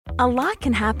A lot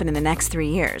can happen in the next 3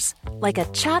 years. Like a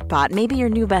chatbot may be your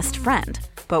new best friend.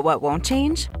 But what won't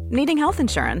change? Needing health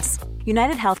insurance.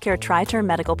 United Healthcare Tri-Term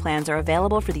Medical Plans are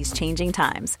available for these changing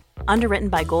times. Underwritten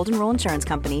by Golden Rule Insurance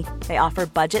Company, they offer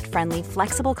budget-friendly,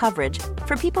 flexible coverage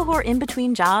for people who are in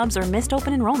between jobs or missed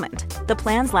open enrollment. The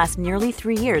plans last nearly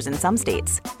 3 years in some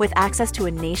states, with access to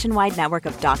a nationwide network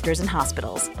of doctors and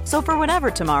hospitals. So for whatever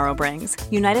tomorrow brings,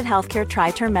 United Healthcare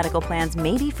Tri-Term Medical Plans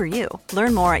may be for you.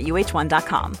 Learn more at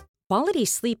uh1.com. Quality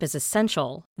sleep is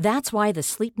essential. That's why the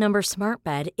Sleep Number Smart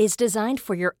Bed is designed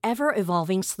for your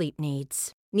ever-evolving sleep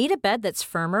needs. Need a bed that's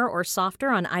firmer or softer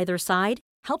on either side?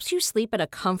 Helps you sleep at a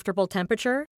comfortable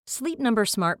temperature? Sleep Number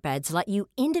Smart Beds let you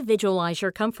individualize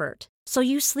your comfort, so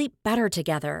you sleep better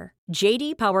together.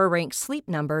 J.D. Power ranks Sleep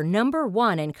Number number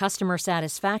 1 in customer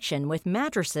satisfaction with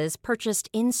mattresses purchased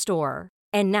in-store.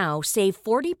 And now save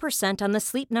 40% on the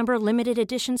Sleep Number Limited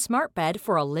Edition Smart Bed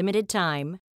for a limited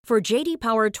time. For J.D.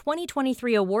 Power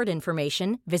 2023 award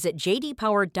information, visit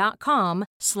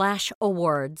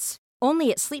jdpower.com/awards.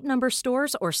 Only at Sleep Number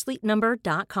stores or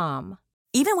sleepnumber.com.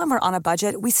 Even when we're on a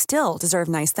budget, we still deserve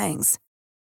nice things.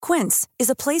 Quince is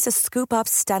a place to scoop up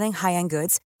stunning high-end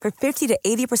goods for 50 to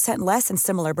 80% less than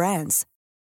similar brands.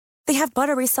 They have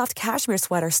buttery soft cashmere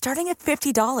sweaters starting at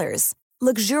 $50,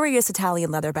 luxurious Italian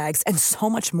leather bags, and so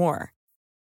much more.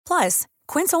 Plus,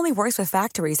 Quince only works with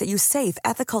factories that use safe,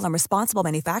 ethical, and responsible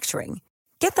manufacturing.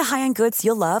 Get the high-end goods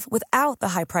you'll love without the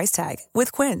high price tag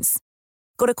with Quince.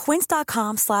 Go to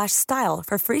quince.com/style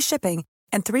for free shipping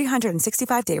and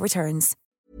 365-day returns.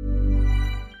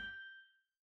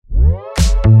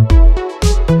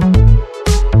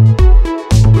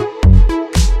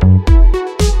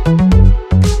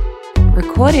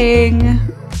 Recording.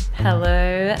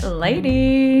 Hello,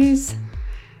 ladies.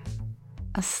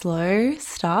 A slow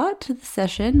start to the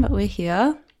session, but we're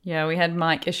here. Yeah, we had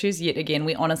mic issues yet again.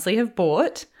 We honestly have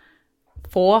bought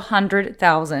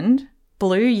 400,000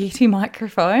 Blue Yeti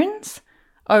microphones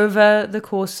over the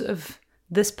course of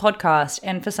this podcast,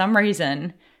 and for some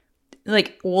reason,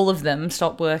 like, all of them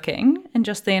stopped working, and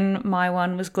just then my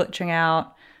one was glitching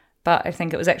out, but I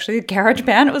think it was actually the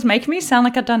GarageBand. It was making me sound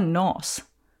like I'd done NOS.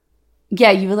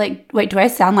 Yeah, you were like, wait, do I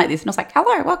sound like this? And I was like,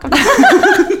 hello, welcome.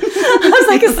 I was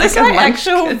like, is this my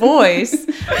actual voice?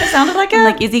 It sounded like I'm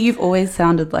like, Izzy, you've always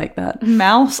sounded like that.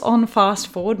 Mouse on fast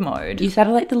forward mode. You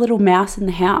sounded like the little mouse in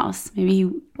the house.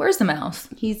 Where's the mouse?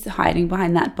 He's hiding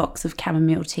behind that box of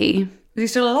chamomile tea. Is he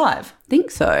still alive?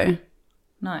 Think so.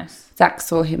 Nice. Zach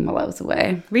saw him while I was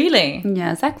away. Really?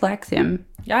 Yeah, Zach likes him.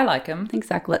 Yeah, I like him. I think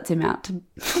Zach lets him out to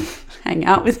hang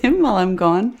out with him while I'm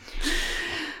gone.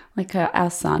 Like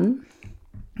our son.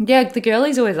 Yeah, the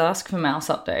girlies always ask for mouse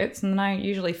updates, and then I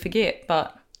usually forget,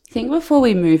 but... I think before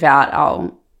we move out,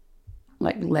 I'll,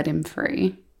 let him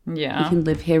free. Yeah. He can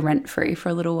live here rent-free for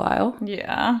a little while.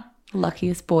 Yeah.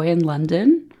 Luckiest boy in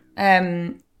London.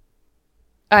 I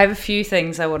have a few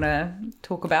things I want to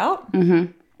talk about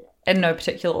in no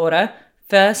particular order.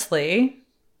 Firstly,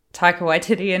 Taika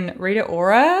Waititi and Rita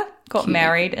Ora got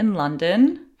married in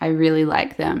London. I really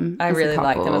like them. I really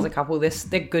like them as a couple.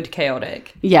 They're good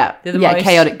chaotic. Yeah. They're the most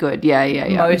chaotic good. Yeah.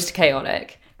 Most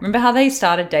chaotic. Remember how they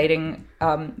started dating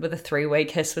with a 3-way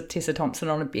kiss with Tessa Thompson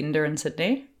on a bender in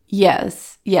Sydney?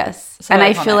 Yes. So and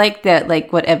I iconic. feel like that,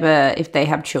 whatever, if they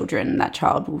have children, that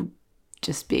child will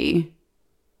just be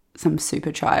some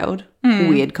super child.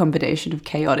 Weird combination of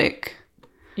chaotic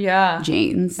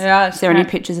genes. Yeah. Is there any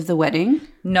pictures of the wedding?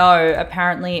 No.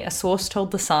 Apparently, a source told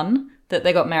The Sun that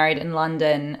they got married in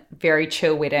London, very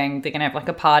chill wedding. They're going to have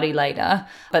a party later.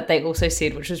 But they also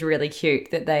said, which was really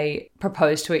cute, that they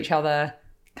proposed to each other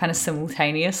kind of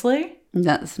simultaneously.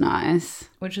 That's nice.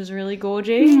 Which is really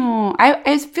gorgy. Oh,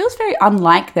 it feels very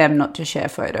unlike them not to share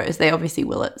photos. They obviously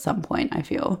will at some point, I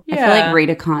feel. Yeah. I feel like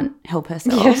Rita can't help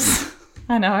herself. Yes,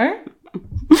 I know.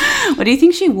 What do you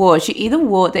think she wore? They're either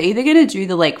going to do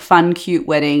the fun, cute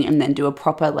wedding and then do a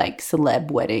proper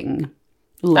celeb wedding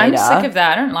later. I'm sick of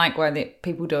that. I don't like why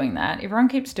people doing that. Everyone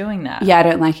keeps doing that. Yeah, I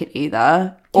don't like it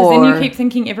either. Because then you keep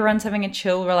thinking everyone's having a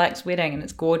chill, relaxed wedding and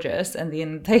it's gorgeous, and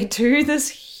then they do this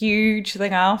huge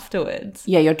thing afterwards.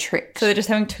 Yeah, you're tricked. So they're just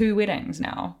having 2 weddings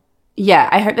now. Yeah,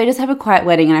 I hope they just have a quiet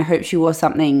wedding, and I hope she wore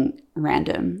something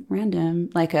random,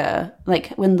 like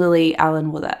when Lily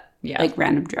Allen wore that,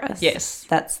 random dress. Yes,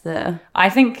 that's the.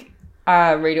 I think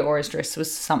Rita Ora's dress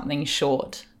was something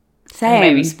short, same,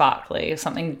 maybe sparkly, or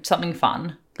something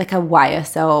fun, like a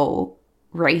YSL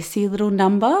racy little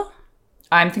number.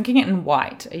 I'm thinking it in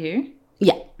white. Are you?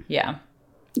 Yeah. Yeah.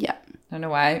 Yeah. I don't know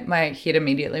why my head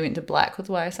immediately went to black with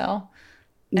YSL.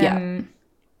 Yeah.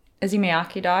 Izzy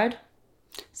Miyake died.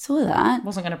 Saw that.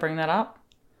 Wasn't going to bring that up.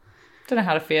 Don't know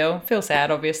how to feel. Feel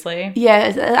sad, obviously.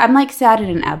 Yeah, I'm like sad in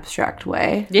an abstract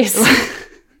way. Yes.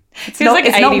 It's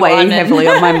not weighing heavily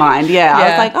on my mind. Yeah, I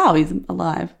was like, oh, he's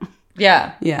alive.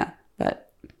 Yeah. Yeah,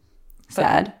 but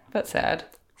sad. But sad.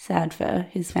 Sad for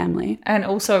his family. And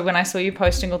also when I saw you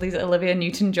posting all these Olivia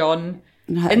Newton-John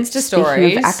Insta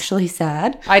stories. Speaking of actually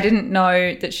sad. I didn't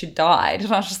know that she died.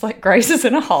 And I was just like, Grace is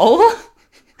in a hole.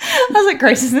 I was like,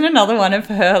 Grace is in another one of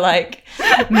her like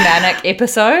manic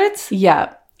episodes.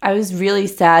 Yeah. I was really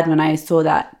sad when I saw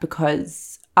that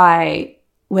because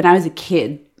when I was a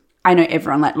kid, I know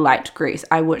everyone liked Grease.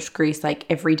 I watched Grease like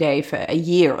every day for a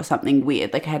year or something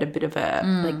weird. Like I had a bit of a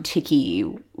like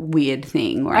ticky weird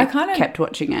thing where I kept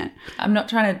watching it. I'm not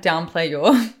trying to downplay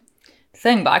your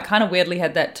thing, but I kind of weirdly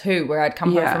had that too, where I'd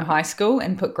come home from high school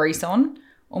and put Grease on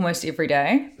almost every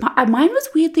day. Mine was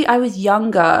weirdly, I was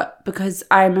younger because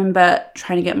I remember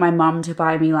trying to get my mum to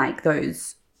buy me like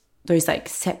those like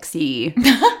sexy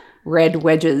red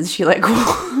wedges she like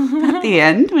wore at the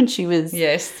end when she was...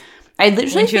 Yes. I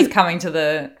literally when she was coming to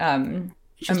the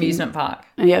amusement park.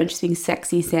 Yeah, when she's being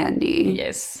sexy Sandy.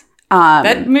 Yes.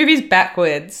 That movie's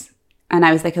backwards. And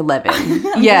I was like 11.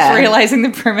 I'm just realising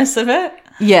the premise of it.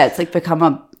 Yeah, it's like become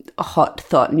a hot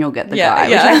thought and you'll get the guy,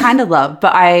 which I kind of love.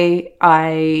 But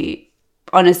I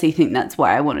honestly think that's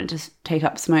why I wanted to take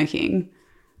up smoking.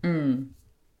 And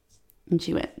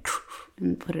she went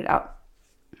and put it up.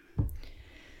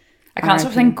 I can't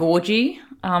stop saying gorgy.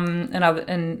 And I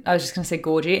was just going to say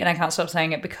gorgy, and I can't stop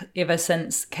saying it because ever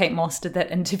since Kate Moss did that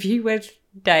interview with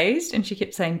Dazed, and she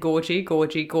kept saying gorgy,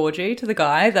 gorgy, gorgy to the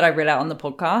guy that I read out on the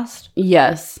podcast.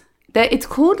 Yes. It's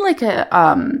called like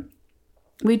a,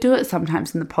 we do it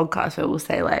sometimes in the podcast where we'll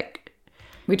say like,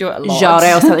 we do it a lot.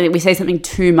 Genre or something. We say something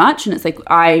too much, and it's like,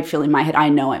 I feel in my head, I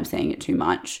know I'm saying it too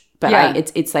much, but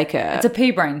it's like it's a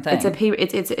pea brain thing.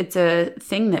 It's a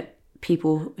thing that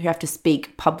people who have to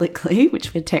speak publicly,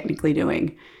 which we're technically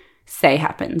doing, say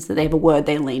happens, that they have a word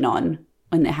they lean on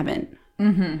when they haven't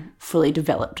fully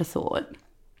developed a thought.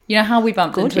 You know how we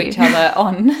bumped into each other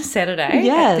on Saturday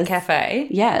at the cafe?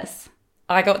 Yes.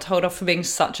 I got told off for being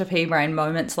such a pea brain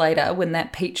moments later when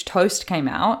that peach toast came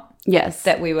out. Yes.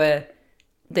 That you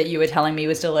were telling me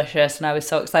was delicious, and I was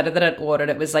so excited that I'd ordered.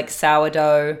 It was like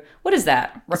sourdough. What is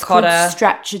that? Ricotta. It's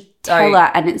called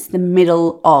stracciatella, and it's the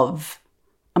middle of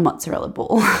a mozzarella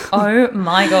ball. Oh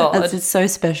my God. It's so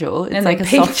special. It's and like a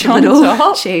soft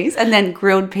little cheese and then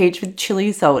grilled peach with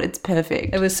chili salt. It's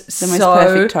perfect. It was the most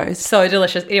perfect toast. So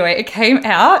delicious. Anyway, it came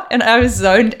out and I was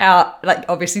zoned out, like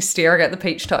obviously staring at the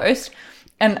peach toast.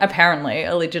 And apparently,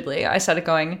 allegedly, I started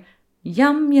going,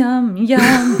 yum, yum,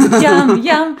 yum, yum,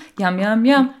 yum, yum, yum,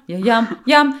 yum, yum,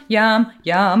 yum, yum,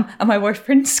 yum. And my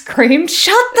boyfriend screamed,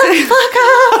 shut the fuck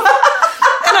up.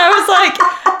 And I was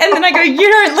like, and then I go, you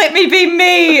don't let me be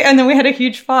me. And then we had a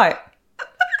huge fight.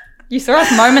 You saw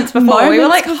us moments before. We were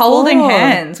like holding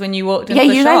hands when you walked into the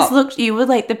shop. Yeah, you guys you were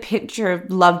like the picture of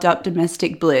loved up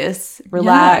domestic bliss,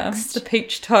 relaxed. Yeah, the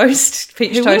peach toast Who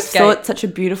would have thought such a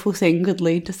beautiful thing could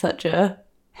lead to such a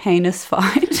heinous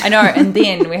fight? I know. And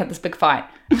then we had this big fight.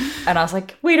 And I was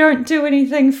like, we don't do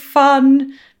anything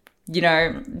fun. You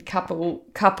know,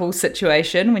 couple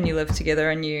situation when you live together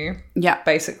and you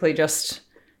basically just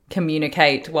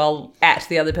communicate while at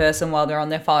the other person while they're on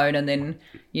their phone, and then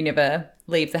you never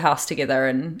leave the house together.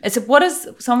 And it's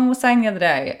someone was saying the other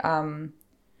day, a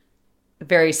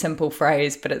very simple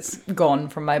phrase, but it's gone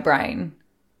from my brain.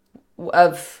 Okay,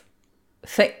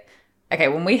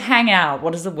 when we hang out,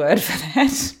 what is the word for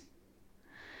that?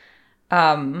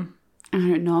 I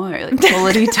don't know, like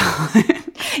quality time.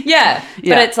 Yeah,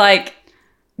 but it's like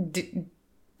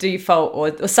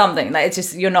default or something. Like it's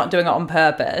just you're not doing it on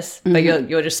purpose, but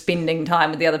you're just spending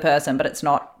time with the other person, but it's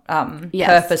not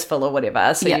purposeful or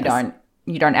whatever. So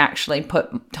you don't actually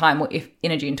put time or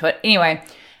energy into it. Anyway,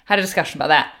 had a discussion about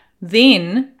that.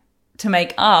 Then to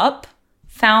make up,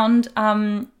 found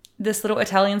this little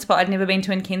Italian spot I'd never been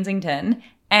to in Kensington,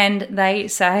 and they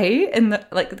say in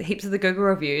the heaps of the Google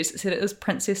reviews said it was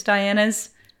Princess Diana's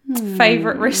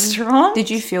favorite restaurant. Did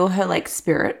you feel her like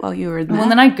spirit while you were in there? Well,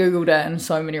 then I googled it, and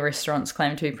so many restaurants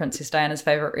claim to be Princess Diana's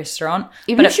favorite restaurant.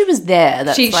 Even if she was there,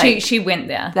 that's she went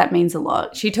there. That means a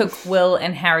lot. She took Will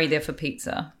and Harry there for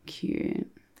pizza. Cute.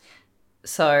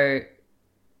 So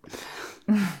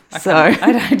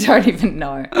I don't even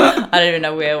know. I don't even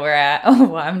know where we're at or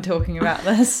why I'm talking about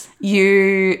this.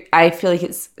 I feel like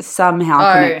it's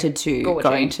somehow connected to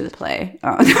going to the play.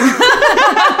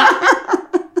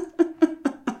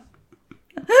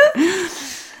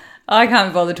 I can't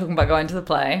be bothered talking about going to the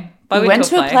play. We went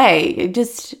to a play.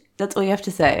 That's all you have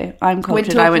to say. I'm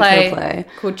cultured. I went to a play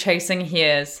called Chasing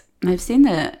Hares. I've seen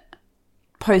the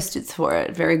posters for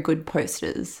it. Very good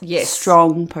posters. Yes.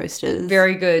 Strong posters.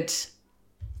 Very good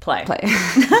play.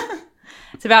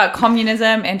 It's about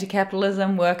communism,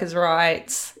 anti-capitalism, workers'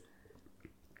 rights.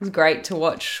 It was great to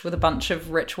watch with a bunch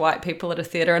of rich white people at a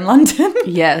theatre in London.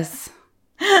 Yes.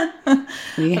 I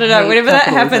don't know. Whenever that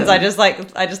happens, I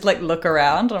just look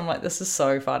around and I'm like, this is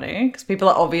so funny because people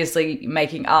are obviously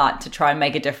making art to try and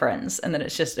make a difference, and then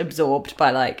it's just absorbed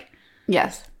by like,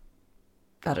 yes,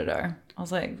 I don't know. I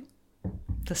was like,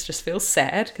 this just feels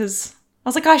sad because I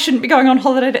was like, I shouldn't be going on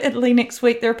holiday to Italy next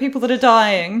week. There are people that are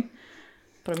dying,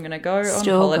 but I'm gonna go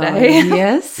still on holiday. Going,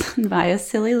 yes, buy a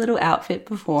silly little outfit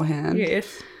beforehand. Yes.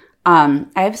 I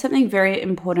have something very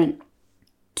important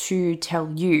to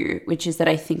tell you, which is that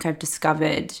I think I've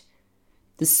discovered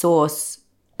the source,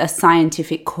 a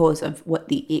scientific cause of what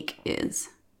the ick is.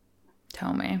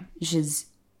 Tell me. Which is,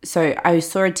 so I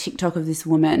saw a TikTok of this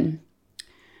woman.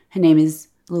 Her name is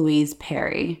Louise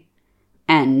Perry.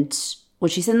 And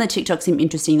what she said in the TikTok seemed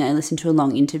interesting. I listened to a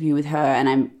long interview with her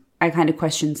and I kind of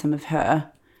questioned some of her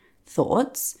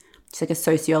thoughts. She's like a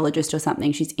sociologist or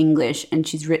something. She's English and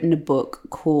she's written a book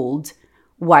called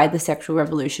Why the Sexual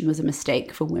Revolution Was a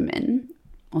Mistake for Women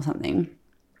or something.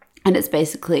 And it's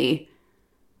basically,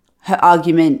 her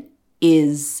argument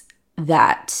is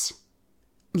that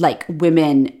like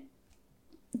women,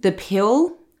 the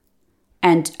pill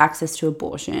and access to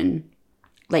abortion,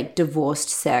 like divorced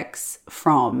sex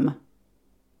from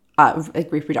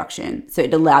like reproduction. So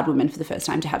it allowed women for the first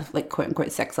time to have like quote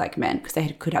unquote sex like men because they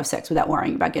could have sex without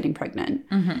worrying about getting pregnant.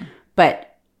 Mm-hmm.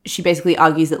 But she basically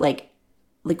argues that like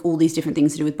all these different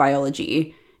things to do with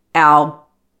biology, our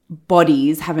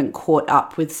bodies haven't caught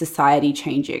up with society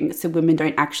changing. So women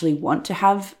don't actually want to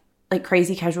have like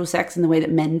crazy casual sex in the way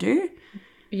that men do.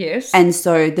 Yes. And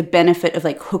so the benefit of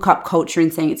like hookup culture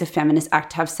and saying it's a feminist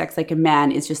act to have sex like a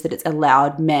man is just that it's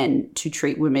allowed men to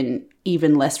treat women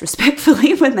even less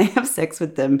respectfully when they have sex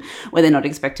with them, where they're not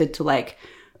expected to like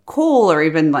call or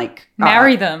even like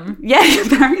marry them. Yeah,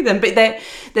 marry them. But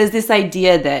there's this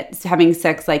idea that having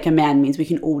sex like a man means we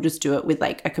can all just do it with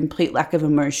like a complete lack of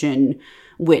emotion,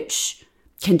 which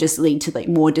can just lead to like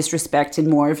more disrespect and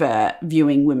more of a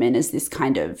viewing women as this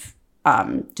kind of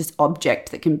just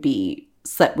object that can be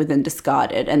slept with and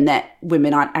discarded, and that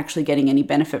women aren't actually getting any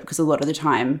benefit because a lot of the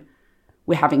time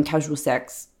we're having casual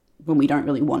sex when we don't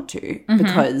really want to, mm-hmm.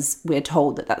 because we're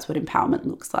told that that's what empowerment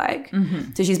looks like.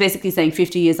 Mm-hmm. So she's basically saying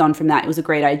 50 years on from that, it was a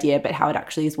great idea, but how it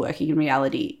actually is working in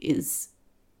reality is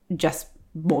just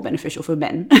more beneficial for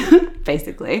men,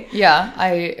 basically. Yeah,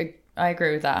 I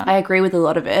agree with that. I agree with a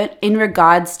lot of it. In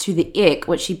regards to the ick,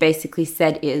 what she basically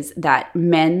said is that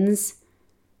men's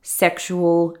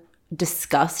sexual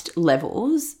disgust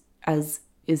levels, as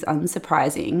is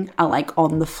unsurprising, are like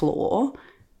on the floor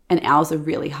and ours are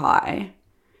really high.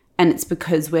 And it's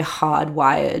because we're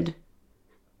hardwired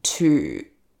to,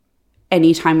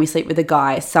 anytime we sleep with a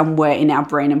guy, somewhere in our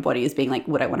brain and body is being like,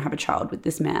 would I want to have a child with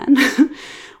this man?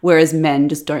 Whereas men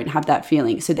just don't have that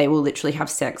feeling. So they will literally have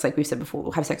sex, like we've said before,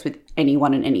 will have sex with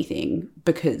anyone and anything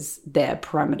because their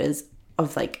parameters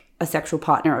of like a sexual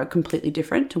partner are completely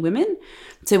different to women.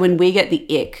 So when we get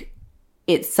the ick,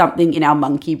 it's something in our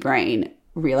monkey brain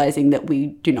realizing that we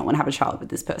do not want to have a child with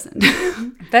this person.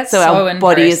 That's so our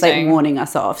body is like warning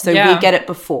us off. So we get it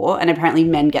before, and apparently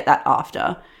men get that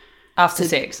after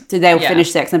sex. So they'll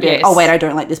finish sex and be like, oh wait, I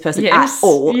don't like this person at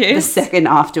all the second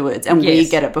afterwards. And we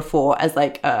get it before as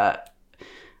like a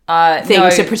thing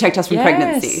to protect us from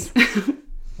pregnancy.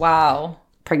 Wow.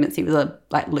 Pregnancy was a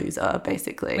like loser,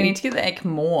 basically. We need to get the ick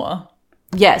more.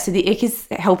 Yeah, so the ick is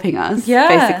helping us. Yeah.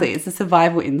 Basically, it's a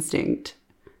survival instinct.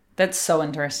 That's so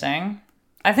interesting.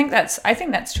 I think that's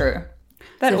true.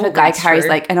 So if a guy carries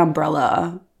like an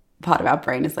umbrella, part of our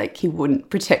brain is like, he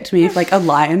wouldn't protect me if like a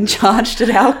lion charged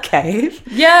at our cave.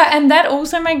 Yeah, and that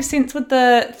also makes sense with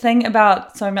the thing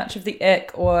about so much of the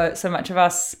ick, or so much of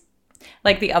us,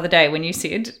 like the other day when you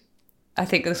said, I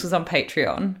think this was on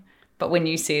Patreon, but when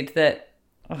you said that,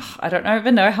 I don't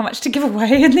even know how much to give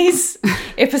away in these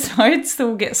episodes, so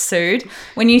we'll get sued.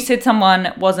 When you said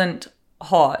someone wasn't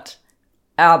hot,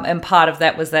 and part of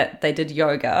that was that they did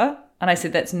yoga, and I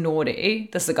said that's naughty.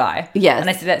 This is a guy. Yes. And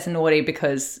I said that's naughty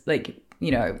because, like,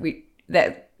 you know,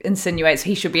 that insinuates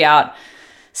he should be out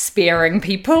spearing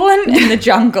people in the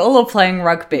jungle or playing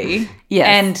rugby. Yes.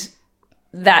 And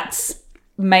that's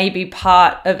maybe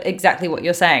part of exactly what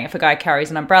you're saying. If a guy carries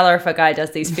an umbrella, if a guy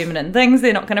does these feminine things,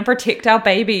 they're not going to protect our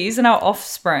babies and our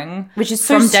offspring, which is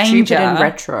so from stupid danger. And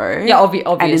retro. Yeah,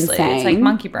 obviously. It's like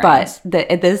monkey brains.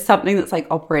 But there's something that's like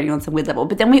operating on some weird level.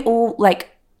 But then we all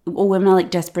women are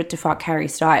like desperate to fuck Harry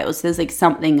Styles. So there's like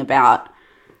something about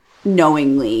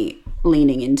knowingly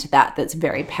leaning into that that's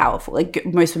very powerful. Like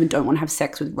most women don't want to have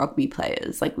sex with rugby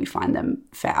players. Like we find them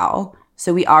foul.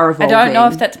 So we are evolving. I don't know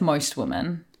if that's most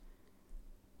women.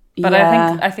 But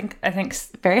yeah. I think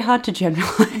Very hard to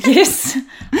generalize. yes.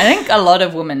 I think a lot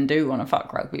of women do want to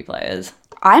fuck rugby players.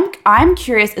 I'm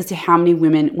curious as to how many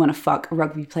women want to fuck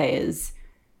rugby players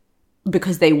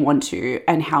because they want to,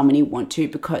 and how many want to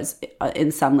because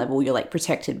in some level you're like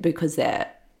protected because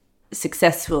they're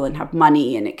successful and have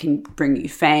money and it can bring you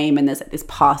fame, and there's like this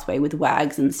pathway with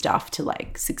wags and stuff to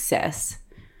like success.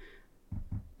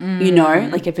 You know,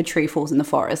 like if a tree falls in the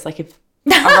forest, like if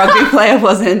a rugby player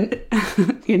wasn't,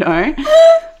 you know,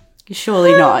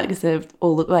 surely not, because they've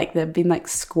all look like they've been like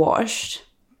squashed.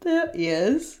 Their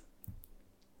ears,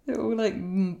 they're all like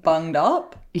bunged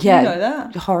up. Yeah, you know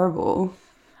that. Horrible.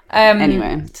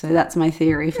 Anyway, so that's my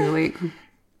theory for the week.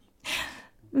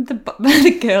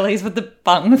 The girlies with the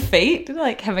bung feet,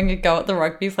 like having a go at the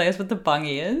rugby players with the bung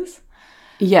ears.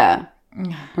 Yeah,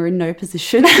 we're in no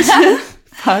position to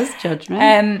pass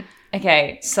judgment.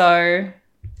 Okay, so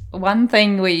one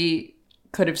thing we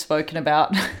could have spoken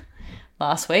about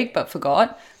last week but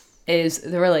forgot is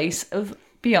the release of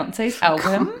Beyonce's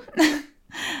album.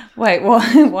 Wait,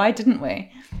 why didn't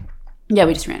we? Yeah,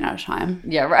 we just ran out of time.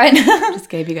 Yeah, right. Just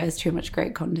gave you guys too much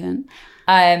great content.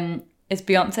 It's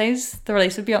the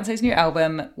release of Beyonce's new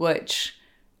album, which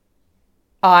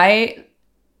I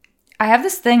have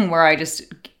this thing where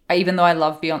even though I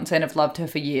love Beyonce and have loved her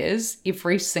for years,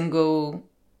 every single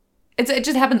it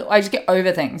just happens. I just get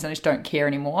over things and I just don't care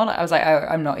anymore. Like I was like, oh,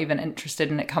 I'm not even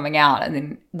interested in it coming out. And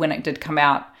then when it did come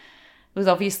out, it was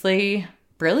obviously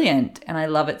brilliant and I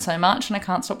love it so much and I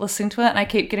can't stop listening to it and I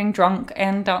keep getting drunk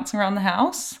and dancing around the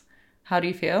house. How do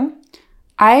you feel?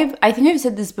 I think I've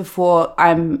said this before.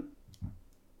 I'm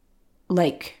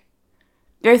like,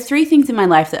 there are 3 things in my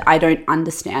life that I don't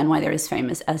understand why they're as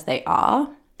famous as they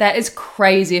are. That is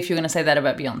crazy if you're going to say that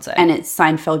about Beyonce. And it's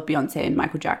Seinfeld, Beyonce, and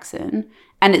Michael Jackson.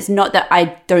 And it's not that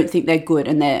I don't think they're good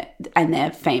and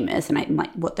they're famous and I'm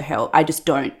like, what the hell? I just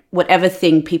don't. Whatever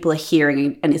thing people are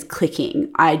hearing and is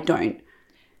clicking, I don't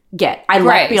get. I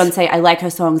like Beyonce. I like her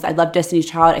songs. I love Destiny's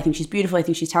Child. I think she's beautiful. I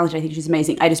think she's talented. I think she's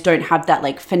amazing. I just don't have that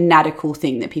like fanatical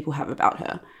thing that people have about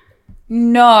her.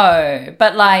 No,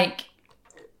 but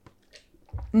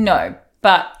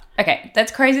okay,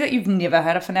 that's crazy that you've never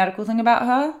had a fanatical thing about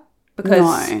her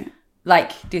because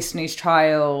like Destiny's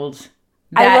Child,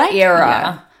 that era.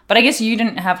 Yeah. But I guess you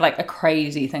didn't have like a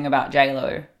crazy thing about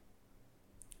J-Lo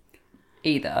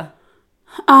either.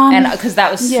 And because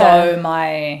that was so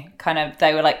my kind of,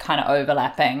 they were like kind of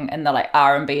overlapping in the like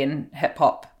R&B and hip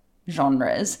hop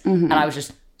genres. Mm-hmm. And I was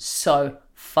just so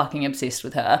fucking obsessed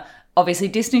with her. Obviously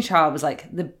Destiny's Child was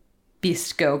like the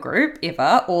best girl group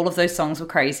ever. All of those songs were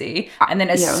crazy. And then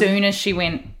as soon as she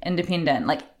went independent,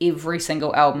 like every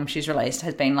single album she's released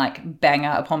has been like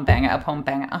banger upon banger upon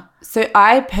banger. So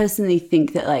I personally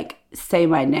think that like Say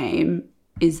My Name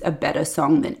is a better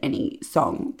song than any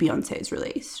song Beyonce has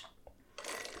released.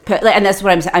 And that's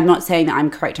what I'm saying. I'm not saying that I'm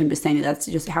correct. I'm just saying that that's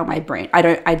just how my brain. I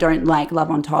don't like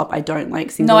Love on Top. I don't like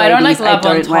Single Ladies. I don't like Love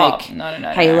on Top. Like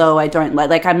No. Halo. I don't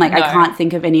like. I'm like, no. I can't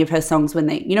think of any of her songs when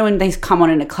they, when they come on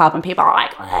in a club and people are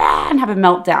like, and have a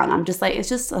meltdown. I'm just like, it's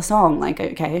just a song. Like,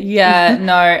 okay. Yeah,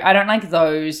 no, I don't like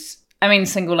those. I mean,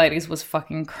 Single Ladies was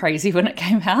fucking crazy when it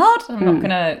came out. I'm not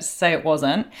gonna say it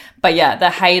wasn't, but yeah, the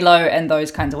Halo and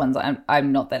those kinds of ones,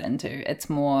 I'm not that into.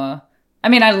 It's more. I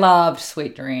mean, I loved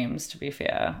Sweet Dreams, to be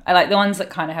fair. I like the ones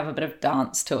that kind of have a bit of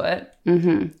dance to it.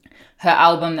 Mm-hmm. Her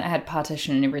album that had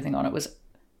Partition and everything on it was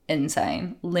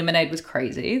insane. Lemonade was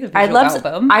crazy, the visual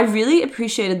album. I really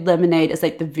appreciated Lemonade as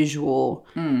like the visual.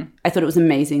 I thought it was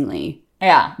amazingly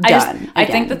done. I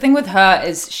think the thing with her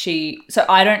is so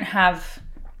I don't have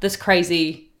this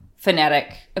crazy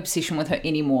fanatic obsession with her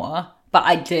anymore, but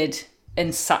I did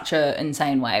in such an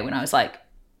insane way when I was like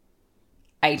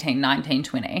 18, 19,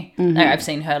 20. Mm-hmm. Like, I've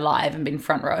seen her live and been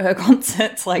front row her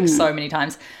concerts like so many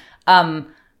times.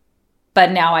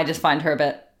 But now I just find her a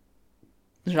bit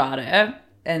rare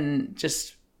in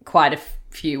just quite a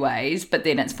few ways. But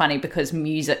then it's funny because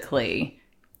musically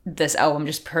this album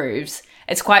just proves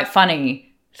it's quite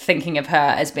funny thinking of her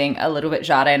as being a little bit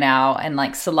Jade now and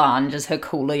like Solange as her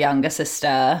cooler younger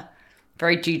sister.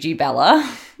 Very Gigi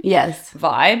Bella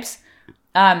vibes.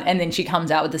 And then she comes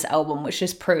out with this album, which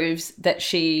just proves that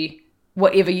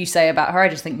whatever you say about her, I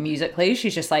just think musically,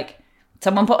 she's just like,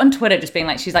 someone put on Twitter just being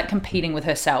like, she's like competing with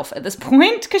herself at this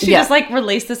point because she just like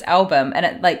released this album and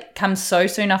it like comes so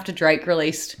soon after Drake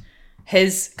released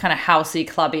his kind of housey,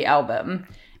 clubby album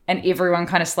and everyone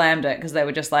kind of slammed it because they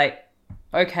were just like,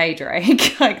 okay,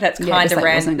 Drake. Like, that's kind of like,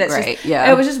 random. wasn't That's great. just,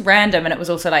 Yeah. It was just random, and it was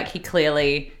also like he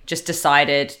clearly just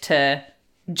decided to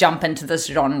jump into this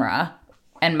genre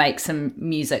and make some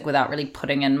music without really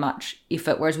putting in much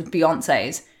effort. Whereas with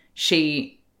Beyonce's,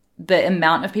 the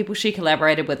amount of people she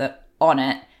collaborated with on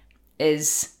it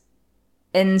is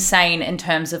insane in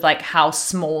terms of like how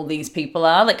small these people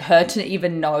are. Like, her to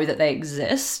even know that they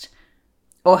exist,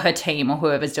 or her team, or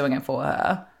whoever's doing it for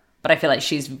her. But I feel like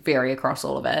she's very across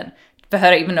all of it. For her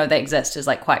to even know they exist is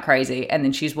like quite crazy. And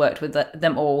then she's worked with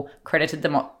them all, credited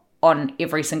them on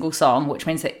every single song, which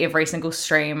means that every single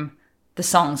stream the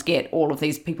songs get, all of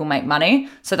these people make money.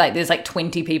 So like there's like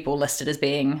 20 people listed as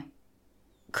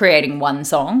creating one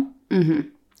song,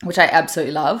 which I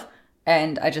absolutely love.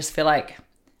 And I just feel like,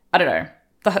 I don't know,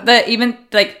 the even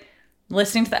like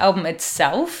listening to the album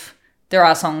itself, there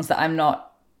are songs that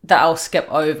I'll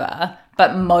skip over,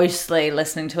 but mostly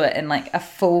listening to it in like a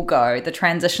full go. The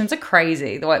transitions are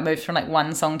crazy. The way it moves from like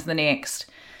one song to the next.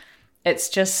 It's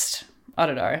just, I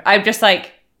don't know. I'm just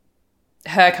like,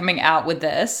 her coming out with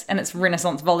this, and it's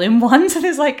Renaissance Volume 1, so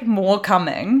there's like more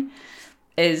coming,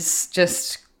 is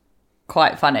just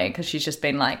quite funny because she's just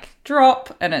been like,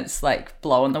 drop, and it's like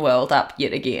blowing the world up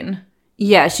yet again.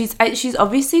 Yeah, she's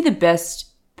obviously the best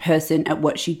person at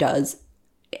what she does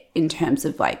in terms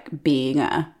of like being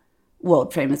a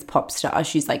world famous pop star.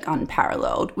 She's like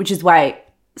unparalleled, which is why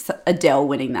Adele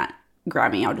winning that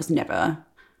Grammy, I'll just never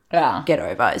get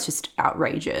over. It's just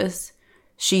outrageous.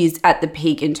 She's at the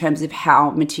peak in terms of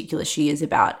how meticulous she is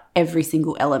about every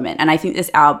single element. And I think this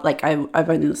album, like I've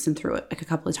only listened through it like a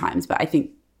couple of times, but I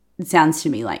think it sounds to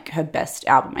me like her best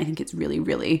album. I think it's really,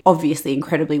 really obviously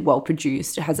incredibly well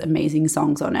produced. It has amazing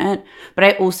songs on it. But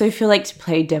I also feel like, to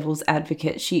play devil's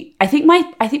advocate, I think my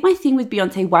thing with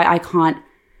Beyonce, why I can't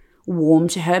warm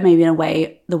to her maybe in a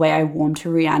way the way I warm to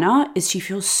Rihanna, is she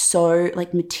feels so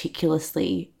like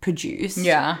meticulously produced.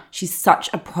 Yeah. She's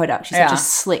such a product. She's such a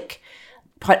slick.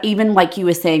 But even like you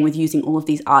were saying with using all of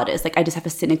these artists, like I just have a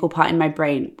cynical part in my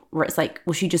brain where it's like,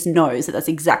 well, she just knows that that's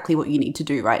exactly what you need to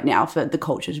do right now for the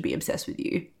culture to be obsessed with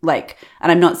you. Like,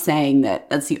 and I'm not saying that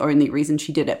that's the only reason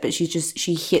she did it, but she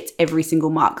hits every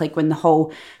single mark. Like when the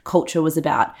whole culture was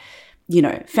about, you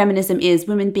know, feminism is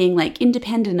women being like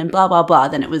independent and blah, blah, blah.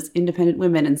 Then it was independent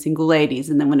women and single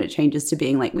ladies. And then when it changes to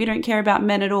being like, we don't care about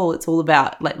men at all, it's all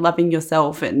about like loving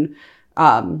yourself and,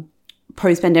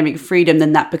 post-pandemic freedom,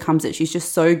 then that becomes it. She's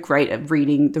just so great at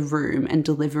reading the room and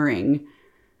delivering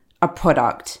a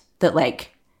product that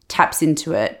like taps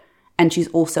into it. And she's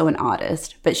also an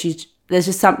artist, but there's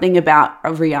just something about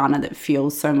a Rihanna that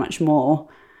feels so much more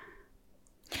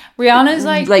Rihanna's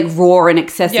like raw and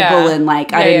accessible and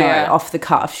like, I don't know, off the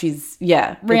cuff. She's,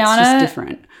 Rihanna, it's just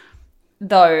different.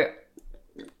 Though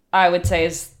I would say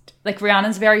is like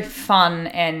Rihanna's very fun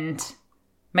and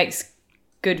makes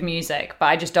good music, but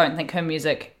I just don't think her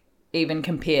music even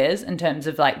compares in terms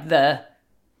of like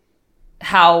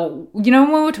how, you know,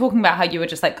 when we were talking about how you were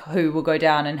just like who will go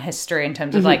down in history in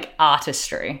terms of like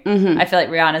artistry, I feel like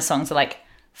Rihanna's songs are like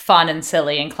fun and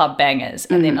silly and club bangers,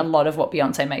 and then a lot of what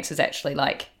Beyonce makes is actually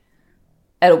like,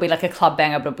 it'll be like a club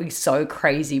banger, but it'll be so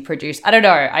crazy produced. I don't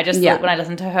know, I just when I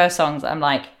listen to her songs, I'm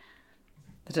like,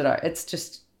 I don't know, it's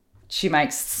just, she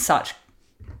makes such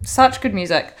good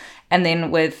music. And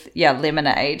then with,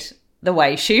 Lemonade, the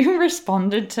way she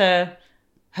responded to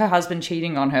her husband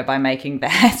cheating on her by making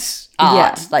that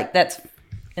art, like that's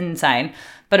insane.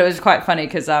 But it was quite funny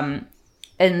because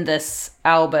in this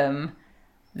album,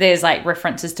 there's like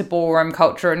references to ballroom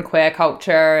culture and queer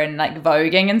culture and like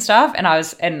voguing and stuff. And I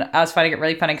was finding it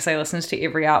really funny because I listened to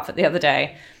Every Outfit the other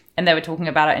day, and they were talking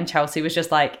about it, and Chelsea was just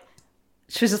like,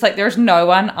 there's no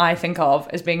one I think of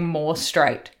as being more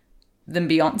straight than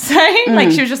Beyonce.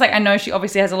 Like she was just like, I know she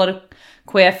obviously has a lot of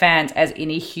queer fans, as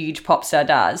any huge pop star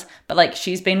does, but like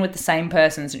she's been with the same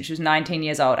person since she was 19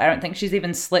 years old. I don't think she's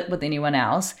even slept with anyone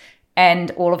else,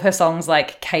 and all of her songs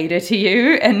like cater to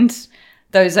you, and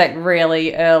those like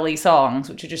really early songs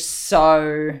which are just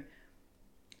so,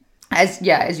 as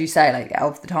you say, like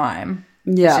of the time.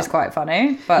 It's just quite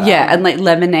funny. But and like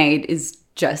Lemonade is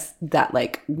just that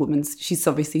like woman's, she's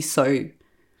obviously so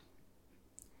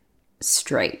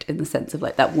straight in the sense of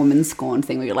like that woman scorn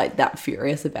thing where you're like that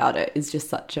furious about it is just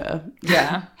such a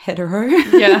hetero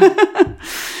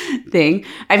thing.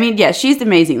 I mean, she's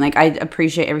amazing. Like I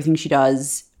appreciate everything she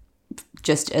does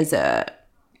just as a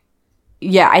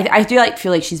I do like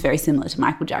feel like she's very similar to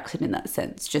Michael Jackson in that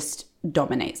sense, just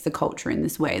dominates the culture in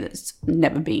this way that's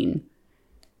never been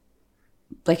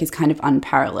like is kind of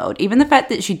unparalleled. Even the fact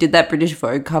that she did that British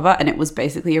Vogue cover and it was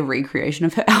basically a recreation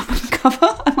of her album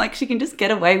cover. I'm like, she can just get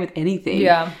away with anything.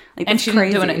 Yeah. Like, and that's she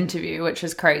didn't do an crazy. interview, which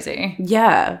is crazy.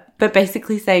 Yeah. But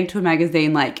basically saying to a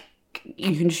magazine, like,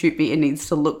 you can shoot me, it needs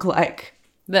to look like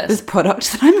this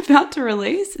product that I'm about to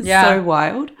release. It's so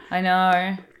wild. I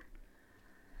know.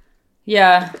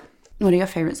 Yeah. What are your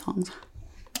favourite songs?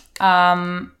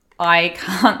 I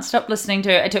can't stop listening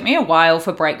to it. It took me a while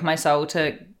for Break My Soul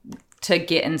to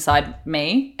get inside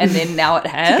me, and then now it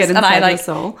has. get and I inside your like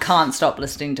soul. can't stop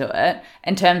listening to it.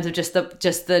 In terms of just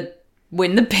the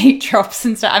when the beat drops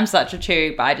and stuff, I'm such a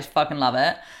chew, but I just fucking love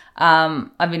it.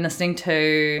 I've been listening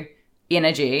to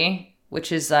Energy,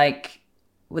 which is like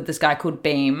with this guy called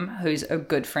Beam, who's a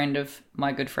good friend of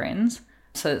my good friends.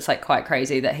 So it's like quite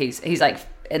crazy that he's like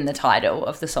in the title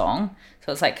of the song.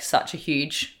 So it's like such a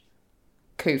huge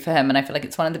coup for him, and I feel like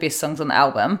it's one of the best songs on the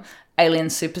album. Alien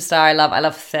Superstar, I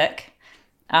love Thick,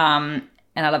 and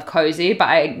I love Cozy, but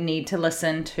I need to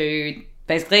listen to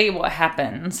basically what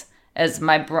happens is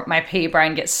my pea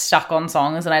brain gets stuck on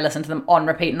songs and I listen to them on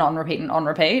repeat and on repeat and on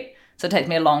repeat. So it takes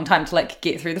me a long time to like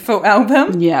get through the full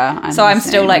album. Yeah. So I'm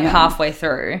still like halfway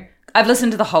through. I've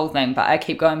listened to the whole thing, but I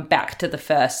keep going back to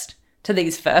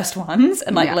these first ones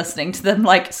and like listening to them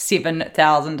like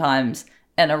 7,000 times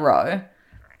in a row.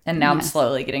 And now I'm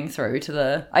slowly getting through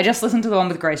to I just listened to the one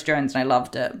with Grace Jones and I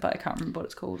loved it, but I can't remember what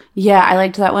it's called. Yeah, I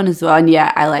liked that one as well. And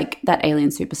yeah, I like that Alien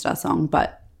Superstar song,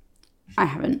 but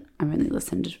I've only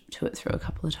listened to it through a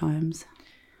couple of times.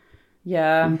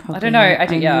 Yeah, I don't know.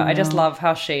 I just love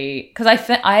how because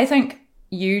I think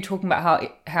you talking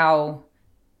about how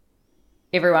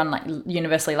everyone like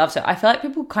universally loves her. I feel like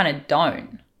people kind of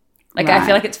don't. Like I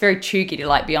feel like it's very cheeky to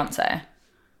like Beyonce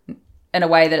in a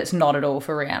way that it's not at all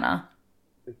for Rihanna.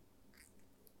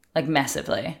 Like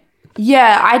massively.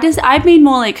 Yeah, I mean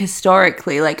more like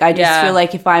historically. Like I just feel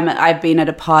like if I've been at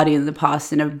a party in the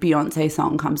past and a Beyonce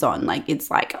song comes on, like it's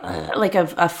like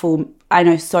a full. I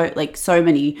know so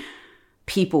many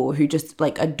people who just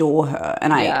like adore her,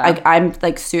 and I'm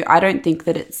like I don't think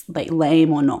that it's like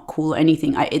lame or not cool or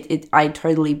anything. I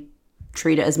totally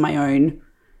treat it as my own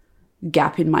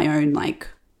gap in my own like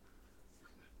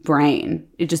brain.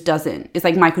 It just doesn't. It's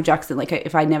like Michael Jackson. Like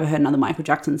if I never heard another Michael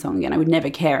Jackson song again, I would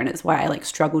never care, and it's why I like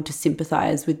struggled to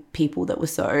sympathize with people that were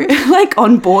so like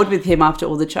on board with him after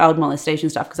all the child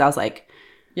molestation stuff, because I was like,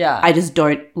 I just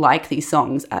don't like these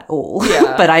songs at all.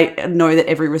 But I know that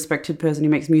every respected person who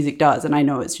makes music does, and I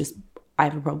know it's just I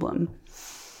have a problem.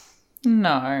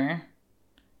 No,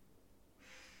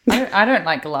 I don't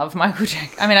like love Michael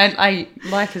Jackson. I mean, I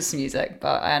like his music,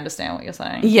 but I understand what you're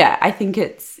saying. Yeah, I think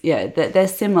it's they're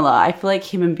similar. I feel like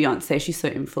him and Beyonce, she's so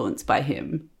influenced by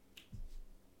him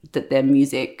that their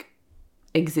music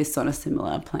exists on a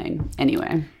similar plane.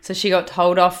 Anyway, so she got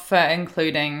told off for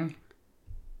including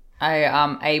a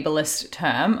ableist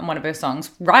term in one of her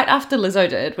songs right after Lizzo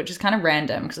did, which is kind of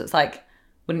random because it's like,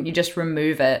 wouldn't you just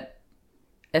remove it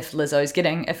if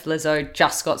Lizzo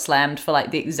just got slammed for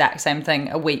like the exact same thing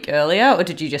a week earlier? Or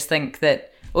did you just think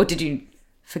that, or did you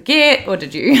forget, or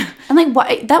did you? And like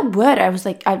what that word, I was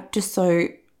like, I'm just so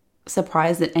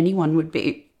surprised that anyone would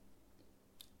be.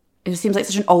 It just seems like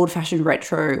such an old-fashioned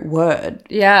retro word.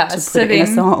 Yeah, to put it in a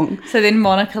song. So then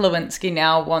Monica Lewinsky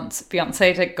now wants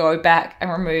Beyonce to go back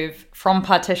and remove From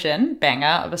Partition, banger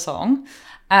of a song,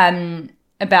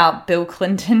 about Bill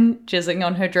Clinton jizzing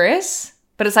on her dress.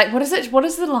 But it's like, what is it? What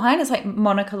is the line? It's like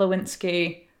Monica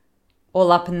Lewinsky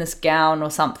all up in this gown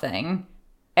or something.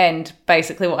 And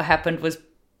basically what happened was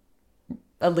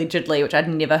allegedly, which I'd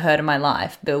never heard in my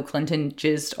life, Bill Clinton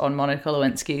jizzed on Monica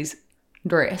Lewinsky's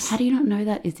dress. How do you not know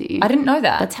that, Izzy? I didn't know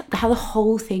that. That's how the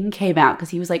whole thing came out, because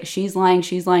he was like, she's lying,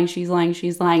 she's lying, she's lying,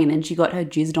 she's lying. And then she got her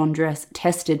jizzed on dress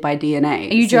tested by DNA.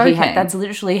 Are you joking? That's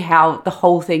literally how the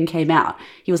whole thing came out.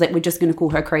 He was like, we're just going to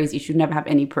call her crazy. She'll never have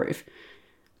any proof.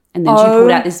 And then she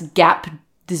pulled out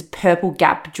this purple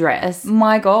Gap dress.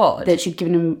 My God. That she'd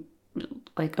given him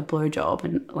like a blowjob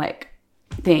and like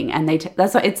thing. And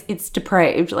that's why it's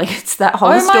depraved. Like it's that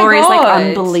whole story is like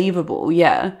unbelievable.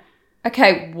 Yeah.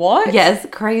 Okay, what? Yeah, it's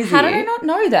crazy. How did I not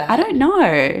know that? I don't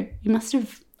know. You must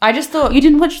have. I just thought you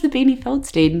didn't watch the Beanie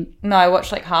Feldstein. No, I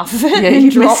watched like half of it. Yeah, and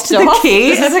you dropped missed off. the key.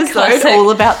 This is episode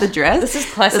all about the dress. This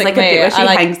is classic. There's like me. a bit where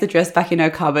she hangs the dress back in her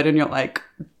cupboard, and you're like,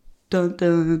 dun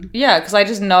dun. Yeah, because I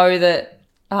just know that.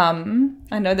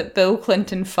 I know that Bill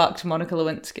Clinton fucked Monica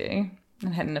Lewinsky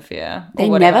and had an affair. They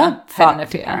never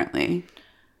fucked, apparently.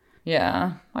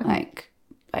 Yeah, like.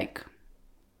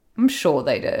 I'm sure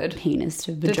they did. Penis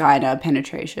to vagina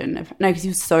penetration. No, because he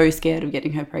was so scared of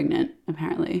getting her pregnant,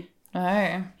 apparently.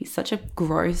 Oh. He's such a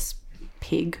gross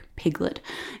piglet.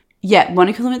 Yeah,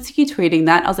 Monica Lewinsky tweeting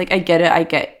that. I was like, I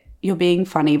get you're being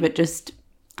funny, but just,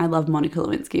 I love Monica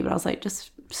Lewinsky, but I was like, just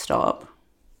stop.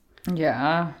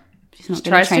 Yeah. She's not She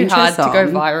going tries to change too hard her song. to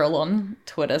go viral on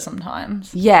Twitter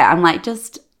sometimes. Yeah, I'm like,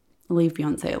 just leave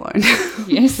Beyonce alone.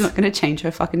 Yes. She's not going to change her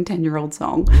fucking 10-year-old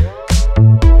song.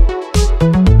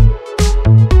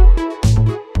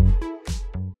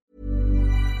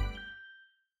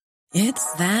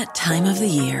 It's that time of the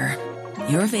year.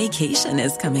 Your vacation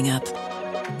is coming up.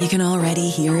 You can already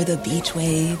hear the beach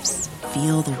waves,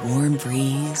 feel the warm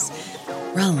breeze,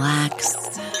 relax,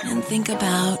 and think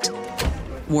about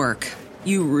work.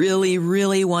 You really,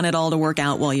 really want it all to work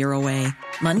out while you're away.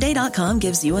 Monday.com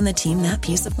gives you and the team that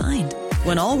peace of mind.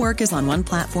 When all work is on one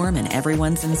platform and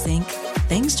everyone's in sync,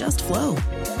 things just flow.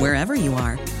 Wherever you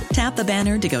are, tap the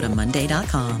banner to go to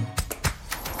Monday.com.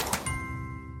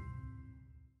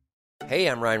 Hey,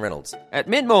 I'm Ryan Reynolds. At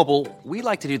Mint Mobile, we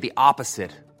like to do the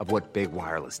opposite of what Big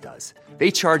Wireless does.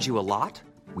 They charge you a lot,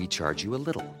 we charge you a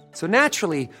little. So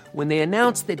naturally, when they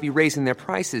announced they'd be raising their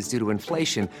prices due to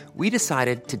inflation, we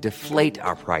decided to deflate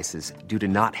our prices due to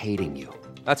not hating you.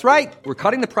 That's right. We're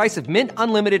cutting the price of Mint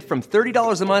Unlimited from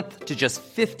 $30 a month to just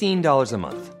 $15 a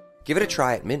month. Give it a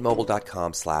try at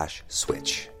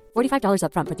mintmobile.com/switch. $45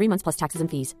 up front for 3 months plus taxes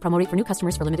and fees. Promo rate for new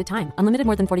customers for limited time. Unlimited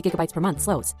more than 40 gigabytes per month.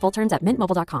 Slows full terms at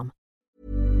mintmobile.com.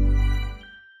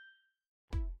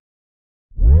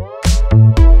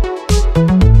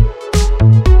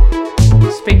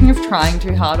 Speaking of trying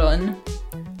too hard on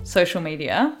social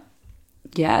media.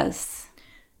 Yes.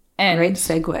 And, Great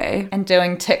segue. And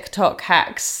doing TikTok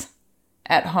hacks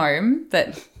at home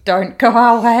that don't go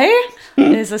our way.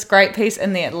 There's this great piece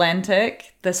in The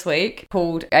Atlantic this week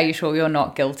called Are You Sure You're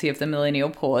Not Guilty of the Millennial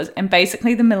Pause? And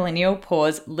basically the millennial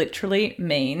pause literally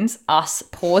means us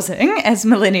pausing as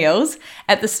millennials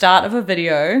at the start of a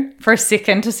video for a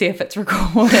second to see if it's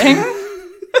recording.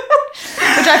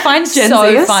 Which I find Gen so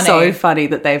Z is funny. so funny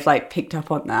that they've like picked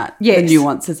up on that. Yes. The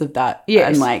nuances of that. Yes.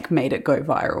 And like made it go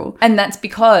viral. And that's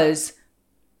because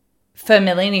for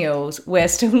millennials, we're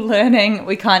still learning.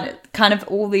 We kind of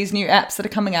all these new apps that are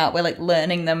coming out, we're like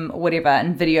learning them, whatever,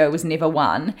 and video was never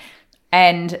one.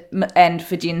 And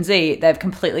for Gen Z, they've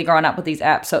completely grown up with these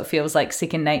apps, so it feels like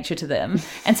second nature to them.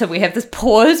 And so we have this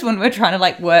pause when we're trying to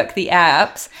like work the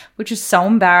apps, which is so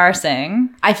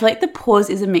embarrassing. I feel like the pause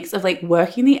is a mix of like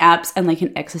working the apps and like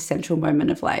an existential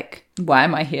moment of like, why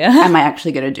am I here? am I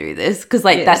actually going to do this? Because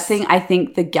like Yes. that thing, I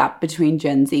think the gap between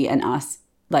Gen Z and us,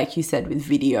 like you said with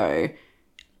video,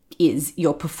 is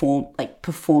you're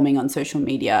performing on social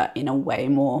media in a way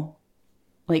more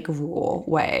like raw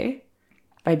way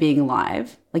by being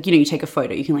live. Like, you know, you take a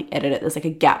photo, you can like edit it. There's like a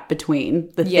gap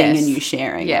between the thing Yes. and you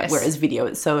sharing Yes. it. Whereas video,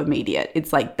 it's so immediate.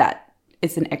 It's like that.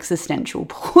 It's an existential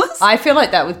pause. I feel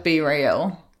like that with Be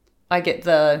Real. I get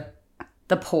the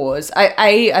pause.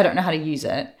 I don't know how to use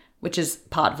it, which is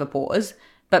part of a pause.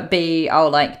 But B,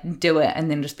 I'll like do it and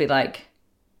then just be like,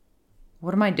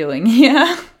 what am I doing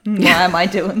here? Why am I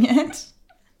doing it?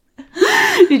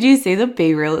 Did you see the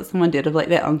Be Real that someone did of like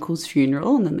their uncle's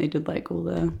funeral, and then they did like all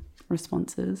the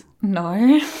responses?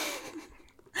 No.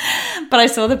 But I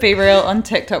saw the Be Real on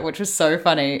TikTok, which was so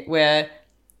funny, where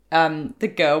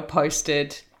the girl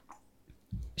posted,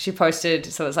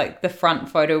 so it's like the front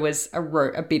photo was a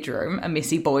bedroom, a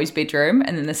messy boy's bedroom,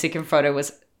 and then the second photo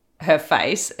was her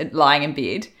face lying in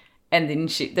bed. And then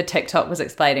the TikTok was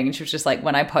explaining, and she was just like,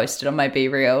 when I posted on my Be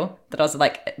Real that I was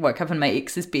like, woke up in my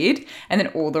ex's bed, and then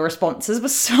all the responses were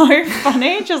so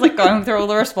funny. She was like going through all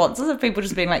the responses of people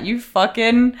just being like, you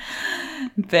fucking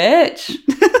bitch.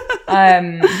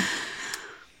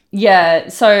 Yeah,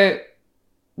 so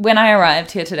when I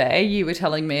arrived here today, you were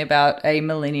telling me about a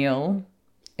millennial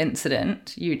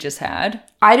incident you just had.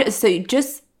 I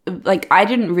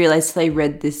didn't realize till I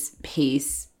read this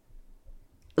piece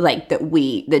like that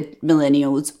the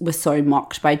millennials were so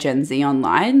mocked by Gen Z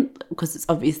online, because it's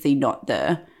obviously not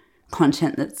the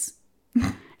content that's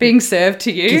being served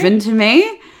to you, given to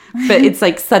me, but it's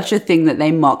like such a thing that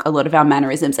they mock a lot of our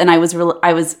mannerisms. And I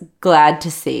was glad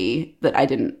to see that I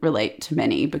didn't relate to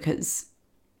many, because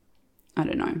I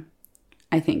don't know,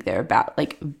 I think they're about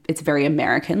like, it's very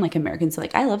American. Like Americans are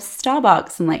like, I love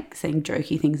Starbucks, and like saying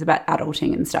jokey things about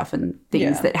adulting and stuff and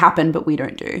things that happen but we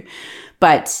don't do.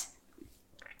 But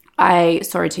I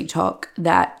saw a TikTok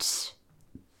that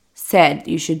said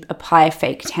you should apply a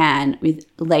fake tan with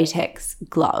latex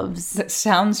gloves. That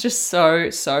sounds just so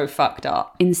fucked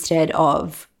up. Instead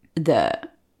of the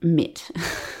mitt.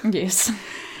 Yes.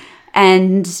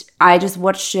 And I just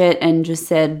watched it and just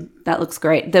said, that looks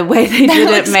great. The way they did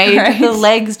it made great. the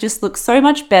legs just look so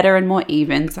much better and more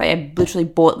even. So I literally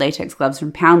bought latex gloves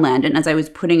from Poundland, and as I was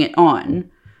putting it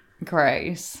on,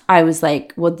 Grace. I was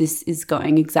like, well, this is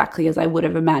going exactly as I would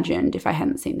have imagined if I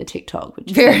hadn't seen the TikTok,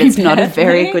 which is Very that it's not a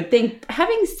very badly. good thing.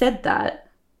 Having said that,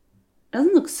 it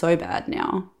doesn't look so bad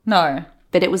now. No.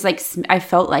 But it was like, I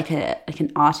felt like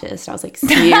an artist. I was like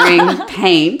smearing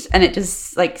paint and it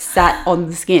just like sat on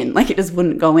the skin. Like it just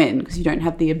wouldn't go in because you don't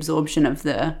have the absorption of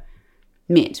the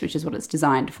mitt, which is what it's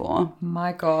designed for.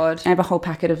 My God. I have a whole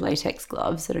packet of latex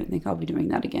gloves. I don't think I'll be doing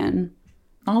that again.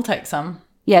 I'll take some.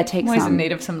 Yeah, take I'm always some. in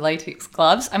need of some latex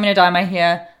gloves. I'm going to dye my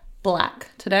hair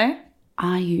black today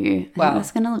Are you? Wow.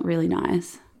 That's going to look really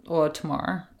nice. or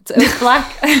tomorrow. It was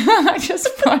black. I just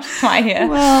brushed my hair.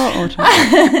 Well, or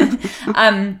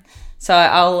So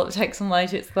I'll take some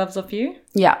latex gloves off you.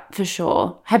 yeah, for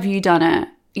sure. Have you done it?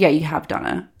 Yeah, you have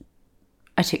done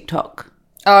a TikTok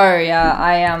Oh yeah,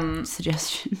 I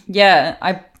suggestion. yeah,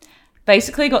 I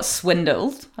basically got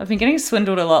swindled. I've been getting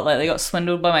swindled a lot lately. Got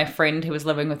swindled by my friend who was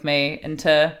living with me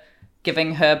into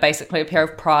giving her basically a pair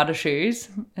of Prada shoes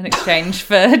in exchange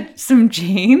for some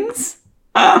jeans.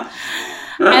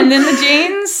 And then the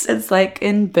jeans. It's like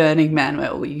in Burning Man where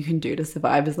all you can do to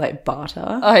survive is like barter.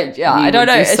 Oh yeah, You I don't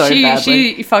would know. do so She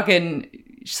badly. fucking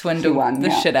swindled She won, the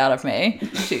yeah. shit out of me.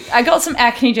 I got some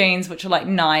Acne jeans, which are like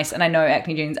nice, and I know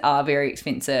Acne jeans are very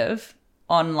expensive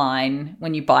online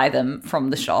when you buy them from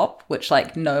the shop, which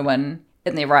like no one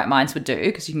in their right minds would do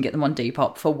because you can get them on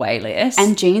Depop for way less.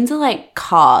 And jeans are like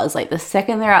cars. Like the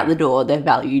second they're out the door, their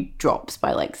value drops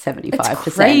by like 75%.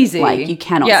 It's crazy. Like you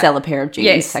cannot Yeah. sell a pair of jeans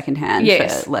Yes. secondhand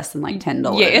Yes. for less than like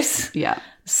 $10. Yes. Yeah.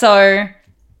 So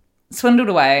swindled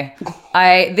away.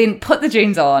 I then put the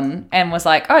jeans on and was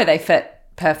like, oh, they fit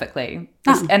perfectly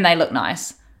and they look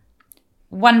nice.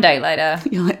 One day later,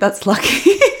 You're like, that's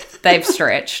lucky. they've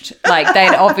stretched. Like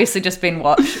they'd obviously just been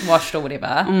washed or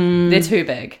whatever. They're too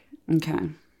big. Okay.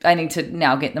 I need to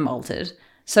now get them altered.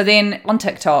 So then on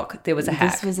TikTok, there was a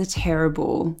hack. This was a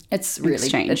terrible It's really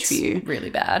exchange for you. really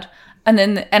bad.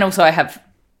 And also I have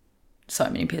so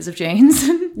many pairs of jeans.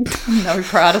 No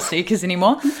Prada sneakers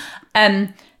anymore.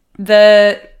 And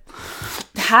the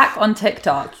hack on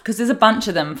TikTok, because there's a bunch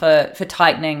of them for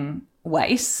tightening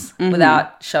waists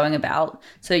without showing a belt.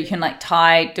 So you can like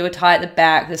do a tie at the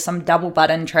back. There's some double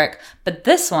button trick. But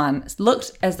this one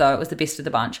looked as though it was the best of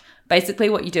the bunch. Basically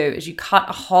what you do is you cut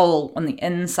a hole on the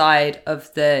inside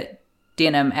of the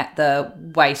denim at the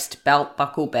waist belt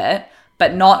buckle bit,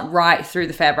 but not right through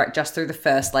the fabric, just through the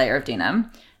first layer of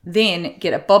denim. Then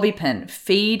get a bobby pin,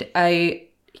 feed a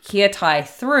hair tie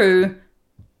through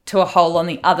to a hole on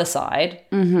the other side.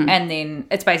 And then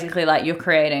it's basically like you're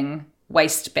creating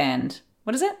waistband.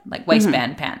 What is it? Like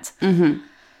waistband pants.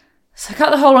 So I cut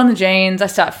the hole on the jeans. I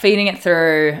start feeding it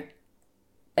through.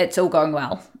 It's all going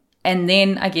well. And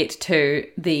then I get to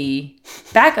the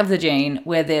back of the jean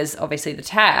where there's obviously the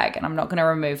tag. And I'm not going to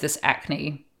remove this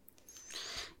acne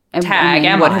tag,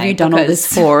 am what I? have you done all this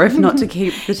Because- for if not to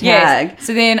keep the tag? Yes.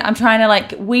 So then I'm trying to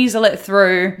like weasel it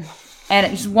through and it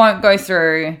just won't go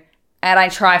through. And I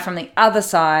try from the other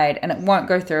side and it won't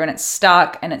go through and it's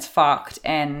stuck and it's fucked.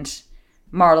 And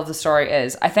moral of the story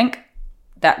is I think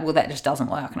that just doesn't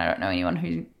work. And I don't know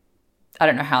anyone I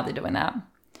don't know how they're doing that.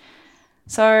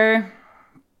 So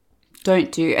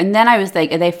Don't do. And then I was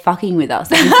like, are they fucking with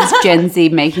us? Like, is this Gen Z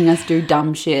making us do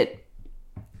dumb shit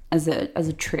as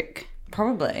a trick?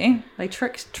 probably they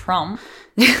tricked Trump.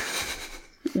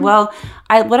 Well,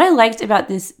 what I liked about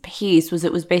this piece was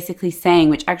it was basically saying,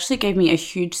 which actually gave me a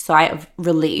huge sigh of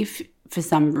relief for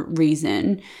some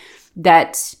reason,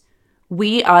 that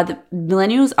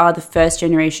millennials are the first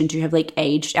generation to have like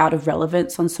aged out of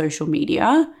relevance on social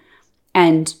media.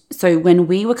 And so when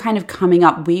we were kind of coming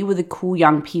up, we were the cool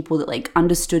young people that like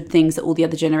understood things that all the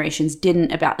other generations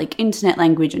didn't about like internet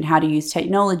language and how to use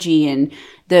technology. And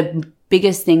the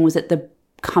biggest thing was that the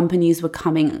companies were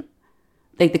coming,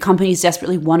 like the companies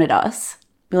desperately wanted us.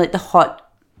 We're like the hot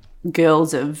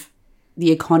girls of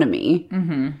the economy.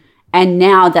 And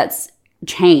now that's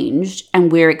changed and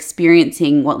we're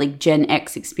experiencing what like Gen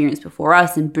X experienced before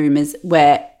us and boomers,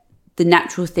 where the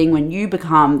natural thing when you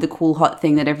become the cool hot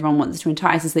thing that everyone wants to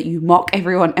entice is that you mock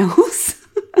everyone else.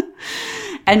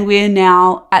 And we're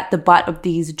now at the butt of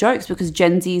these jokes because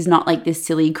Gen Z is not like this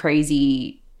silly,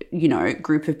 crazy,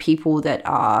 group of people that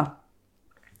are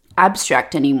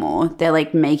abstract anymore. They're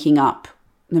like making up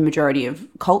the majority of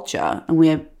culture and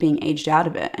we're being aged out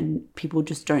of it and people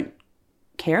just don't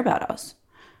care about us.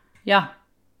 Yeah.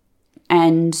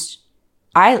 And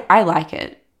I like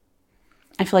it.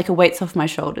 I feel like a weight's off my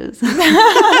shoulders.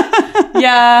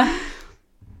 Yeah.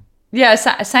 Yeah,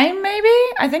 same maybe.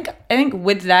 I think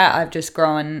with that I've just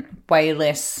grown way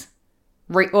less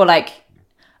or like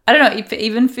I don't know, it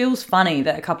even feels funny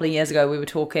that a couple of years ago we were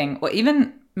talking, or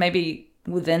even maybe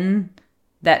within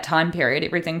that time period,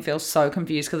 everything feels so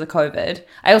confused because of COVID.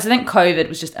 I also think COVID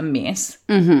was just a mess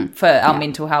for our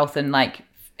mental health, and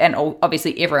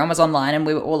obviously everyone was online and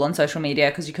we were all on social media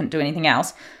because you couldn't do anything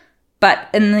else. But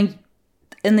in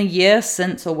the year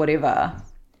since or whatever,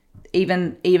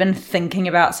 even thinking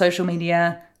about social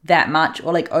media that much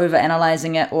or like over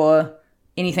analyzing it or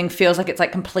anything feels like it's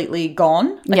like completely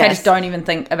gone. I just don't even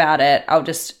think about it. I'll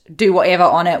just do whatever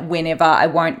on it whenever. I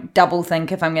won't double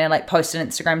think if I'm going to like post an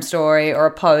Instagram story or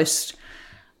a post.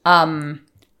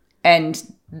 And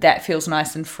that feels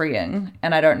nice and freeing.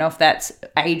 And I don't know if that's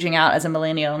aging out as a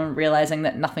millennial and realizing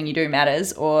that nothing you do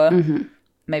matters, or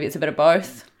maybe it's a bit of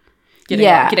both.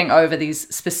 Getting over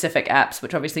these specific apps,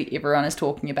 which obviously everyone is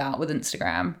talking about with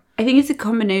Instagram. I think it's a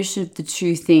combination of the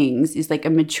two things, is like a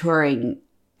maturing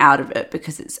out of it,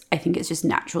 because I think it's just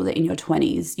natural that in your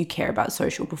 20s you care about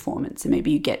social performance, and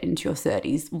maybe you get into your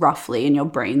 30s roughly and your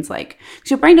brain's like,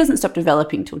 because your brain doesn't stop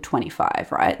developing till 25,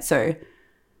 right? So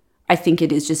I think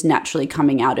it is just naturally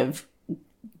coming out of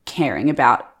caring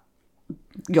about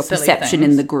your Silly perception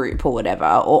things in the group or whatever,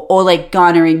 or like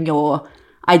garnering your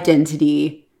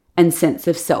identity and sense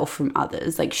of self from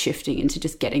others, like shifting into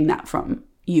just getting that from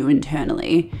you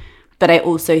internally. But I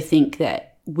also think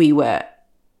that we were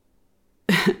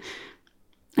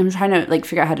I'm trying to like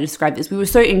figure out how to describe this. We were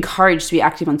so encouraged to be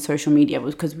active on social media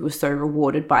because we were so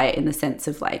rewarded by it, in the sense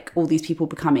of like all these people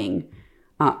becoming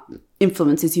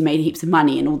influencers who made heaps of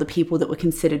money, and all the people that were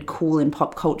considered cool in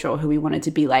pop culture, or who we wanted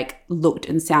to be like looked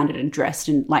and sounded and dressed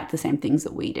and liked the same things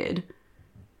that we did.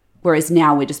 Whereas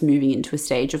now we're just moving into a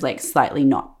stage of like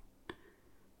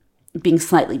being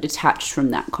slightly detached from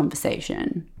that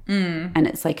conversation. And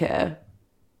it's like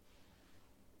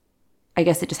I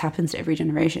guess it just happens to every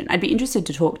generation. I'd be interested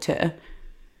to talk to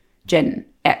Gen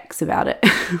X about it.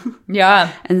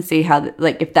 Yeah. And see how,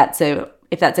 like, if that's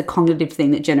a cognitive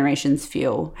thing that generations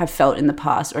have felt in the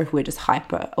past, or if we're just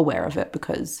hyper aware of it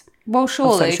because Well,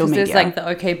 surely, of social because there's media. like the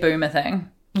okay boomer thing.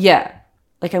 Yeah.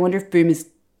 Like, I wonder if boomers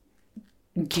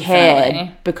cared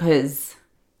Definitely. because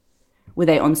were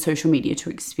they on social media to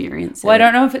experience it? Well, I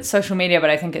don't know if it's social media, but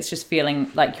I think it's just feeling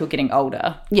like you're getting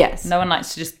older. Yes. No one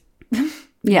likes to just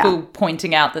Yeah. people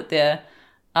pointing out that they're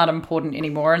not important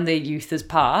anymore and their youth is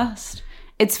past.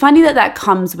 It's funny that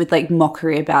comes with like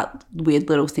mockery about weird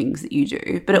little things that you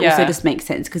do, but it also just makes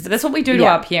sense because But that's what we do to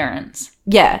our parents.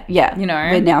 Yeah. You know?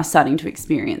 We're now starting to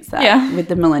experience that with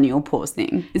the millennial pause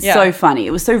thing. It's so funny.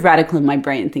 It was so radical in my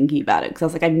brain thinking about it, because I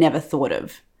was like, I've never thought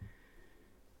of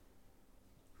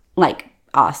like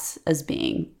us as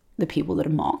being the people that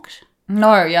are mocked.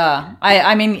 No, yeah.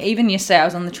 I mean, even yesterday I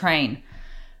was on the train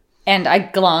and I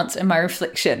glanced in my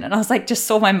reflection and I was like, just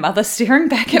saw my mother staring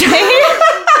back at me.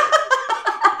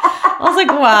 I was like,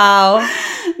 wow.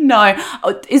 No.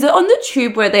 Oh, is it on the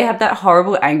tube where they have that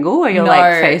horrible angle where you're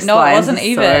like face No, it lines wasn't are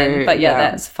even. so- But yeah,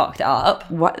 that's fucked up.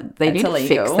 What they That's need to fix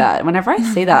illegal. that. Whenever I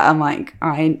see that, I'm like,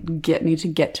 I need to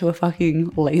get to a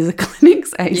fucking laser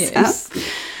clinics ASAP. Yes.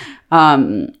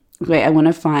 Wait, I want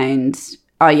to find.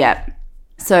 Oh yeah,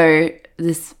 so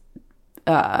this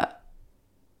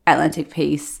Atlantic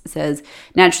piece says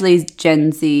naturally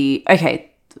Gen Z.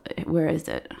 Okay, where is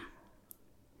it?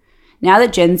 Now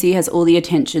that Gen Z has all the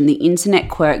attention, the internet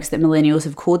quirks that millennials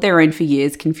have called their own for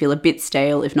years can feel a bit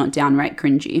stale, if not downright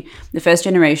cringy. The first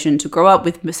generation to grow up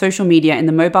with social media in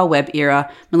the mobile web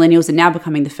era, millennials are now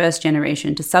becoming the first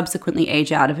generation to subsequently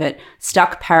age out of it,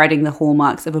 stuck parroting the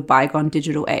hallmarks of a bygone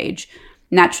digital age.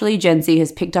 Naturally, Gen Z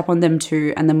has picked up on them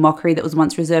too, and the mockery that was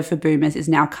once reserved for boomers is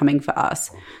now coming for us.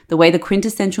 The way the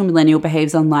quintessential millennial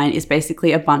behaves online is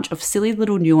basically a bunch of silly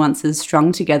little nuances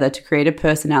strung together to create a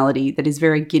personality that is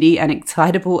very giddy and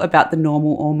excitable about the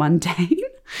normal or mundane.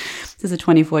 This is a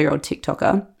 24-year-old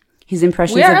TikToker. His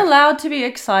impressions We are of- allowed to be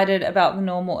excited about the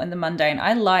normal and the mundane.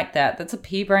 I like that. That's a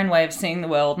pea-brain way of seeing the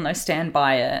world, and I stand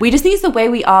by it. We just think it's the way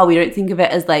we are. We don't think of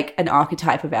it as like an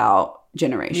archetype of our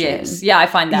generation. Yes. Yeah, I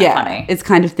find that funny. It's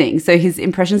kind of thing. So his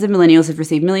impressions of millennials have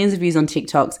received millions of views on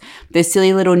TikToks. Those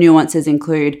silly little nuances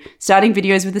include starting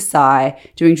videos with a sigh,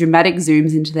 doing dramatic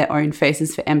zooms into their own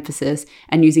faces for emphasis,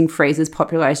 and using phrases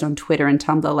popularized on Twitter and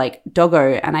Tumblr like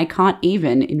doggo and I can't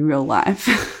even in real life.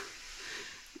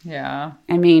 Yeah.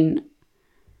 I mean,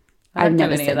 I don't I've do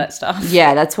never any said of that stuff.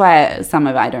 Yeah, that's why some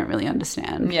of it I don't really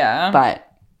understand. Yeah. But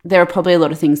there are probably a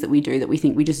lot of things that we do that we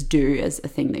think we just do as a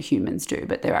thing that humans do,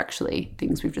 but they're actually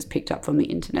things we've just picked up from the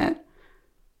internet.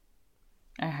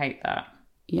 I hate that.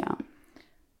 Yeah.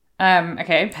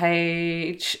 Okay,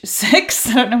 page 6.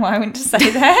 I don't know why I went to say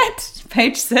that.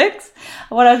 Page 6.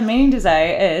 What I was meaning to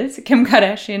say is Kim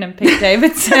Kardashian and Pete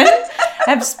Davidson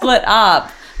have split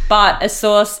up, but a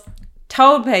source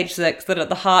told Page Six that at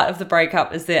the heart of the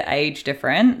breakup is their age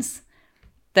difference.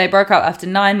 They broke up after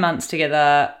 9 months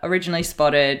together, originally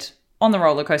spotted on the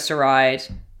roller coaster ride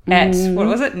at, what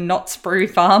was it, Knott's Brew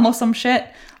Farm or some shit,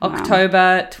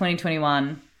 October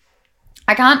 2021.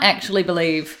 I can't actually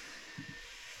believe,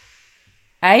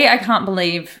 I can't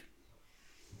believe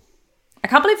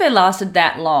they lasted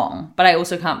that long, but I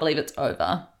also can't believe it's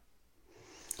over.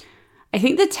 I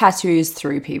think the tattoos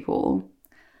threw people.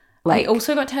 Like, he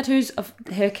also got tattoos of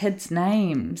her kids'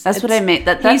 names. What I meant.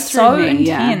 That's so me,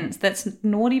 intense. Yeah. That's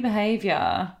naughty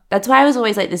behavior. That's why I was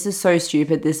always like, this is so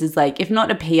stupid. This is like, if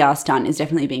not a PR stunt, is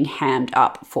definitely being hammed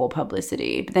up for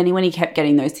publicity. But then when he kept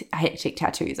getting those hectic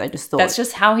tattoos, I just thought... That's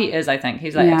just how he is, I think.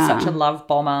 He's like such a love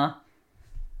bomber.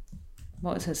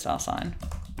 What was his star sign?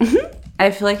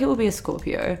 I feel like it will be a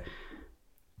Scorpio.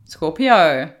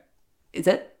 Scorpio. Is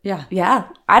it? Yeah. Yeah.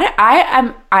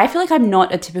 I feel like I'm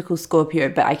not a typical Scorpio,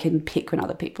 but I can pick when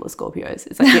other people are Scorpios.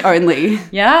 It's like the only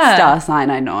star sign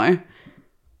I know.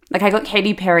 Like I got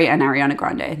Katy Perry and Ariana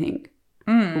Grande, I think.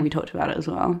 We talked about it as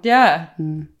well. Yeah.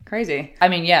 Crazy. I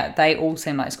mean, yeah, they all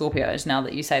seem like Scorpios now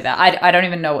that you say that. I don't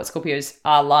even know what Scorpios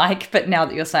are like, but now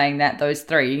that you're saying that, those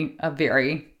three are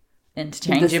very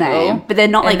interchangeable. The same. But they're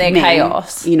not like they're me,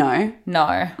 chaos. You know?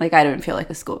 No. Like I don't feel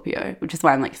like a Scorpio, which is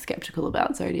why I'm like skeptical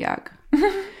about Zodiac.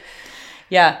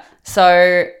 Yeah.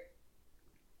 So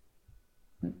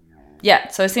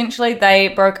essentially they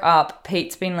broke up.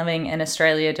 Pete's been living in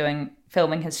Australia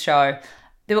filming his show.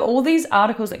 There were all these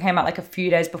articles that came out like a few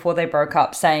days before they broke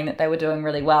up saying that they were doing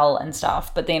really well and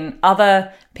stuff. But then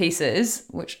other pieces,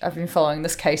 which I've been following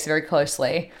this case very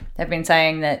closely, have been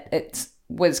saying that it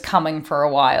was coming for a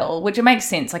while, which it makes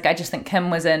sense. Like I just think Kim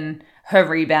was in her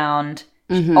rebound.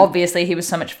 Obviously he was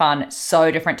so much fun,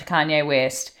 so different to Kanye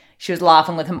West. She was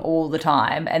laughing with him all the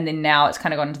time. And then now it's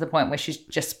kind of gotten to the point where she's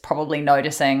just probably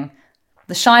noticing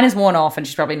the shine is worn off and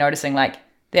she's probably noticing like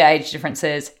their age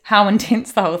differences, how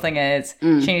intense the whole thing is.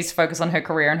 She needs to focus on her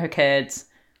career and her kids.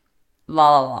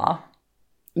 La la la.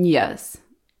 Yes.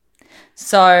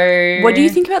 So what do you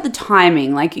think about the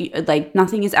timing? Like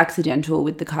nothing is accidental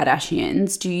with the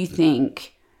Kardashians. Do you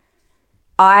think...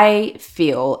 I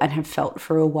feel and have felt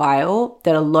for a while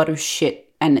that a lot of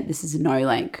shit, and this is no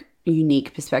like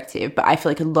unique perspective, but I feel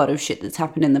like a lot of shit that's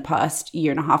happened in the past year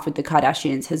and a half with the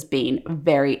Kardashians has been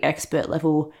very expert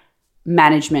level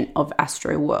management of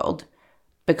Astroworld,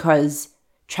 because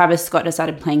Travis Scott has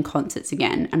started playing concerts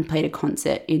again and played a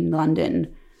concert in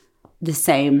London the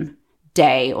same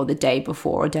day or the day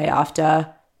before or day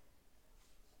after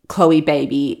Chloe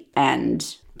Baby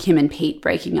and Kim and Pete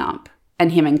breaking up.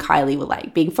 And him and Kylie were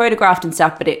like being photographed and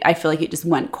stuff, but I feel like it just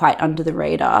went quite under the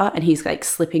radar, and he's like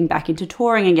slipping back into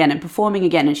touring again and performing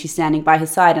again, and she's standing by his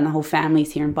side and the whole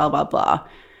family's here and blah, blah, blah.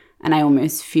 And I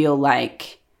almost feel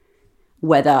like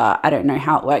I don't know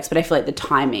how it works, but I feel like the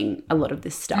timing, a lot of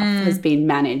this stuff has been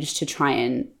managed to try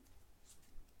and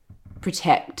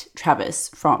protect Travis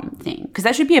from things. Because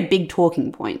that should be a big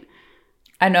talking point.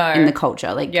 I know. In the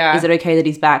culture. Like, is it okay that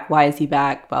he's back? Why is he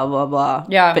back? Blah, blah, blah.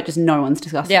 Yeah. But just no one's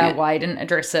discussing it. Yeah, why he didn't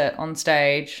address it on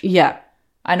stage. Yeah.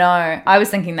 I know. I was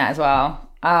thinking that as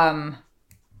well. And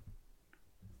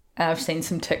I've seen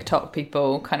some TikTok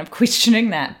people kind of questioning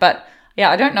that. But,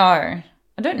 yeah, I don't know.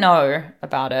 I don't know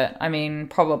about it. I mean,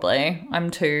 probably.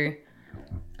 I'm too,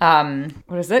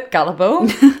 gullible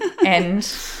and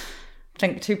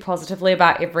think too positively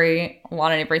about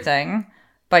everyone and everything.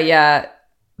 But, yeah,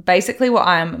 basically what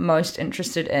I'm most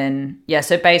interested in,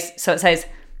 so it says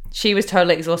she was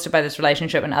totally exhausted by this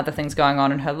relationship and other things going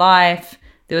on in her life.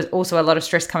 There was also a lot of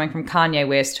stress coming from Kanye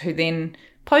West, who then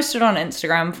posted on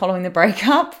Instagram following the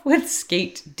breakup with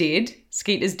Skeet dead.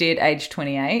 Skeet is dead, age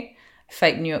 28.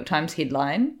 Fake New York Times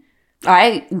headline.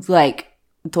 I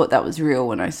thought that was real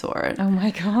when I saw it. Oh my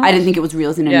God. I didn't think it was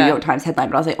real as in a New York Times headline,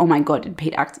 but I was like, oh my God, did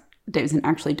Pete Davidson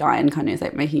actually die? And Kanye's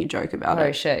like making a joke about it.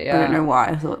 Oh shit, yeah. I don't know why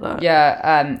I thought that.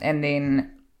 Yeah, and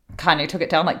then Kanye took it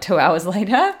down like 2 hours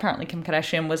later. Apparently Kim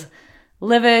Kardashian was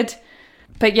livid.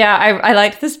 But yeah, I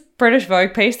liked this British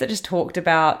Vogue piece that just talked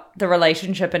about the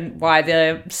relationship and why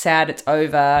they're sad it's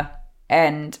over,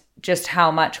 and just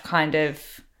how much kind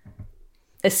of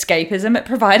escapism it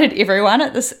provided everyone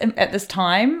at this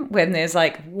time when there's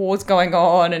like wars going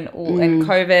on and and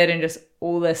COVID and just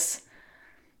all this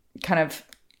kind of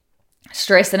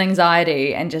stress and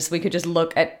anxiety, and just we could just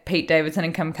look at Pete Davidson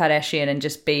and Kim Kardashian and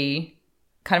just be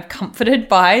kind of comforted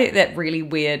by that really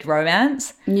weird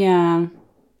romance. Yeah,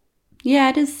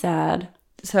 it is sad.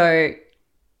 So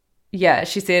yeah,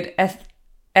 she said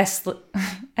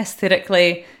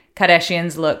aesthetically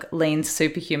Kardashian's look leans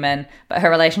superhuman, but her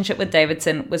relationship with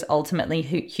Davidson was ultimately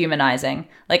humanizing.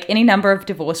 Like any number of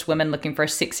divorced women looking for a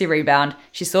sexy rebound,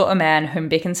 she saw a man whom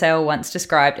Beckinsale once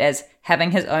described as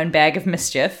having his own bag of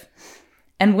mischief.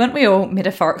 And weren't we all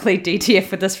metaphorically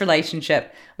DTF with this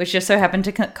relationship, which just so happened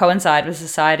to coincide with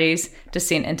society's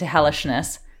descent into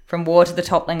hellishness, from war to the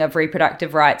toppling of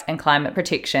reproductive rights and climate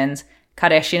protections?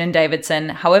 Kardashian and Davidson,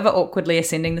 however awkwardly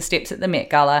ascending the steps at the Met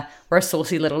Gala, were a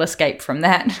saucy little escape from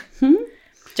that.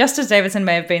 Just as Davidson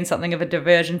may have been something of a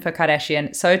diversion for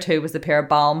Kardashian, so too was the pair of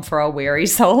balm for our weary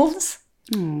souls.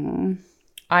 I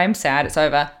am sad it's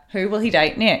over. Who will he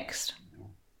date next?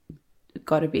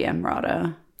 Gotta be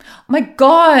Emrata. Oh my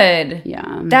God.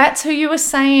 Yeah. That's who you were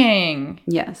saying.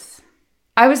 Yes.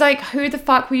 I was like, who the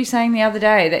fuck were you saying the other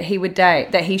day that he would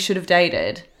date, that he should have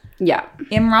dated? Yeah.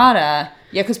 Emrata.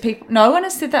 Yeah, because no one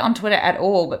has said that on Twitter at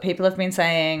all, but people have been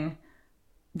saying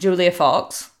Julia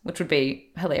Fox, which would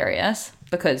be hilarious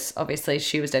because obviously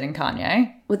she was dating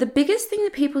Kanye. Well, the biggest thing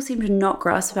that people seem to not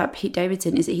grasp about Pete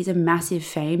Davidson is that he's a massive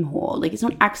fame whore. Like, it's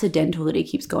not accidental that he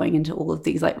keeps going into all of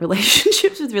these, like,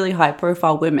 relationships with really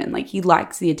high-profile women. Like, he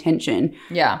likes the attention.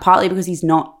 Yeah. Partly because he's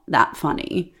not that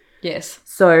funny. Yes.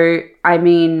 So, I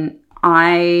mean,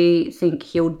 I think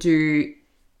he'll be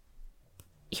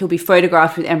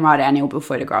photographed with Emrata and he'll be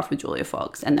photographed with Julia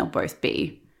Fox, and they'll both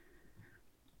be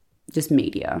just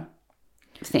media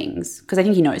things because I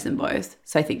think he knows them both.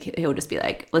 So I think he'll just be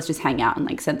like, let's just hang out and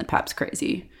like send the paps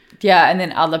crazy. Yeah, and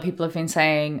then other people have been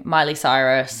saying Miley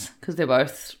Cyrus because they're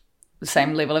both the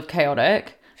same level of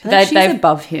chaotic. She's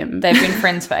above him. They've been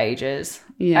friends for ages.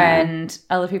 Yeah. And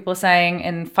other people are saying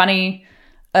in funny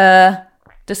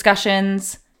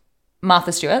discussions,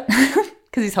 Martha Stewart.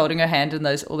 Because he's holding her hand in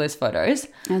all those photos.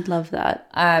 I'd love that.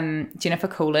 Jennifer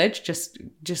Coolidge, just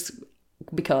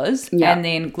because. Yeah. And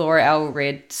then Gloria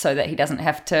Allred, so that he doesn't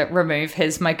have to remove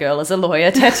his "My girl is a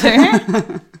lawyer"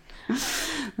 tattoo.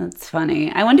 That's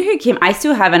funny. I wonder who Kim. I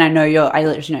still haven't. I literally know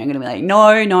you're going to be like,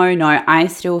 no. I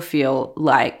still feel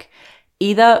like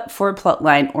either for a plot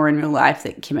line or in real life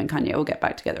that Kim and Kanye will get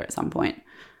back together at some point.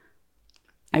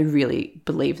 I really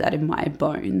believe that in my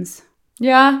bones.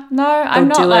 Yeah, no, I'm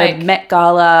not like Met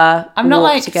Gala. I'm not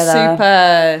like together.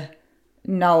 super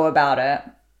know about it.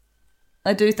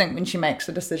 I do think when she makes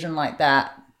a decision like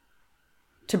that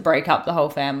to break up the whole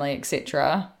family,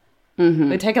 etc., it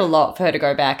would take a lot for her to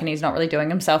go back, and he's not really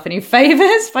doing himself any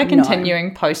favors by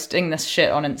continuing posting this shit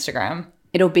on Instagram.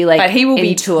 It'll be like, but he will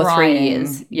be 2 or 3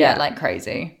 years. Yeah, like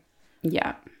crazy.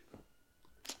 Yeah.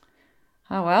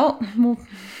 Oh well.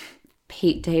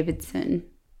 Pete Davidson.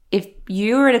 If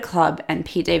you were at a club and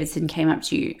Pete Davidson came up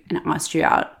to you and asked you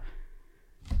out,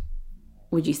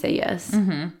 would you say yes?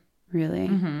 Mm-hmm. Really?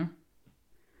 Mm-hmm.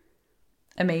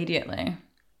 Immediately.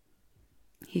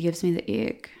 He gives me the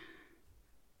ick.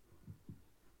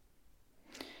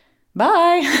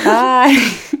 Bye.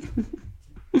 Bye.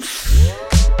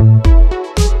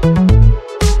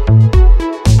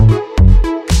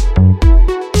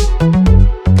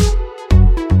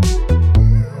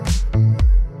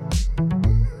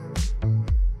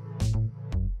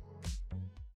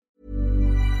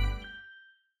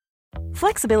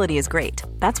 Flexibility is great.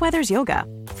 That's why there's yoga.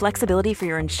 Flexibility for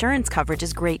your insurance coverage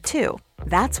is great too.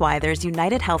 That's why there's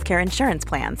United Healthcare Insurance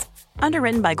Plans.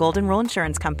 Underwritten by Golden Rule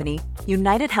Insurance Company,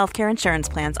 United Healthcare Insurance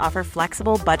Plans offer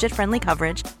flexible, budget-friendly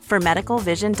coverage for medical,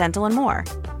 vision, dental, and more.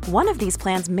 One of these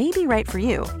plans may be right for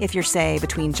you if you're, say,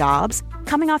 between jobs,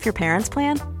 coming off your parents'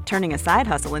 plan, turning a side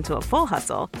hustle into a full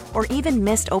hustle, or even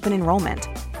missed open enrollment.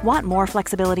 Want more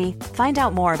flexibility? Find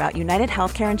out more about United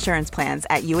Healthcare Insurance Plans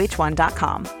at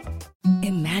uh1.com.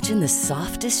 Imagine the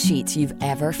softest sheets you've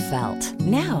ever felt.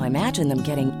 Now imagine them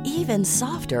getting even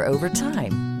softer over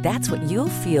time. That's what you'll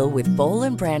feel with Boll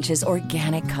 & Branch's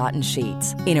organic cotton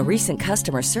sheets. In a recent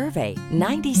customer survey,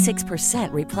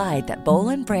 96% replied that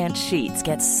Boll & Branch sheets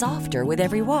get softer with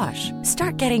every wash.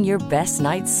 Start getting your best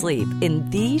night's sleep in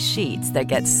these sheets that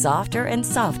get softer and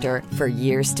softer for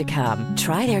years to come.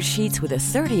 Try their sheets with a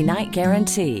 30-night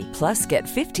guarantee. Plus, get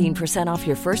 15% off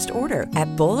your first order at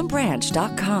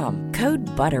bollandbranch.com. Code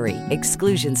BUTTERY.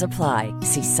 Exclusions apply.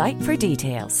 See site for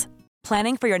details.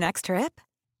 Planning for your next trip?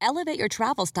 Elevate your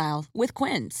travel style with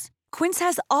Quince. Quince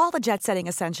has all the jet-setting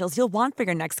essentials you'll want for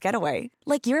your next getaway,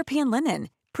 like European linen,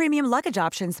 premium luggage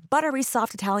options, buttery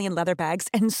soft Italian leather bags,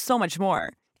 and so much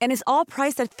more. And is all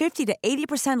priced at 50 to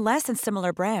 80% less than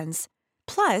similar brands.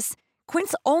 Plus,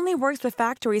 Quince only works with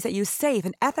factories that use safe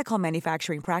and ethical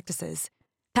manufacturing practices.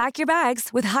 Pack your bags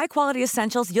with high-quality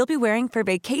essentials you'll be wearing for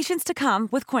vacations to come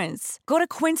with Quince. Go to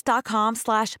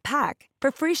quince.com/pack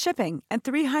for free shipping and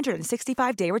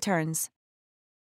 365-day returns.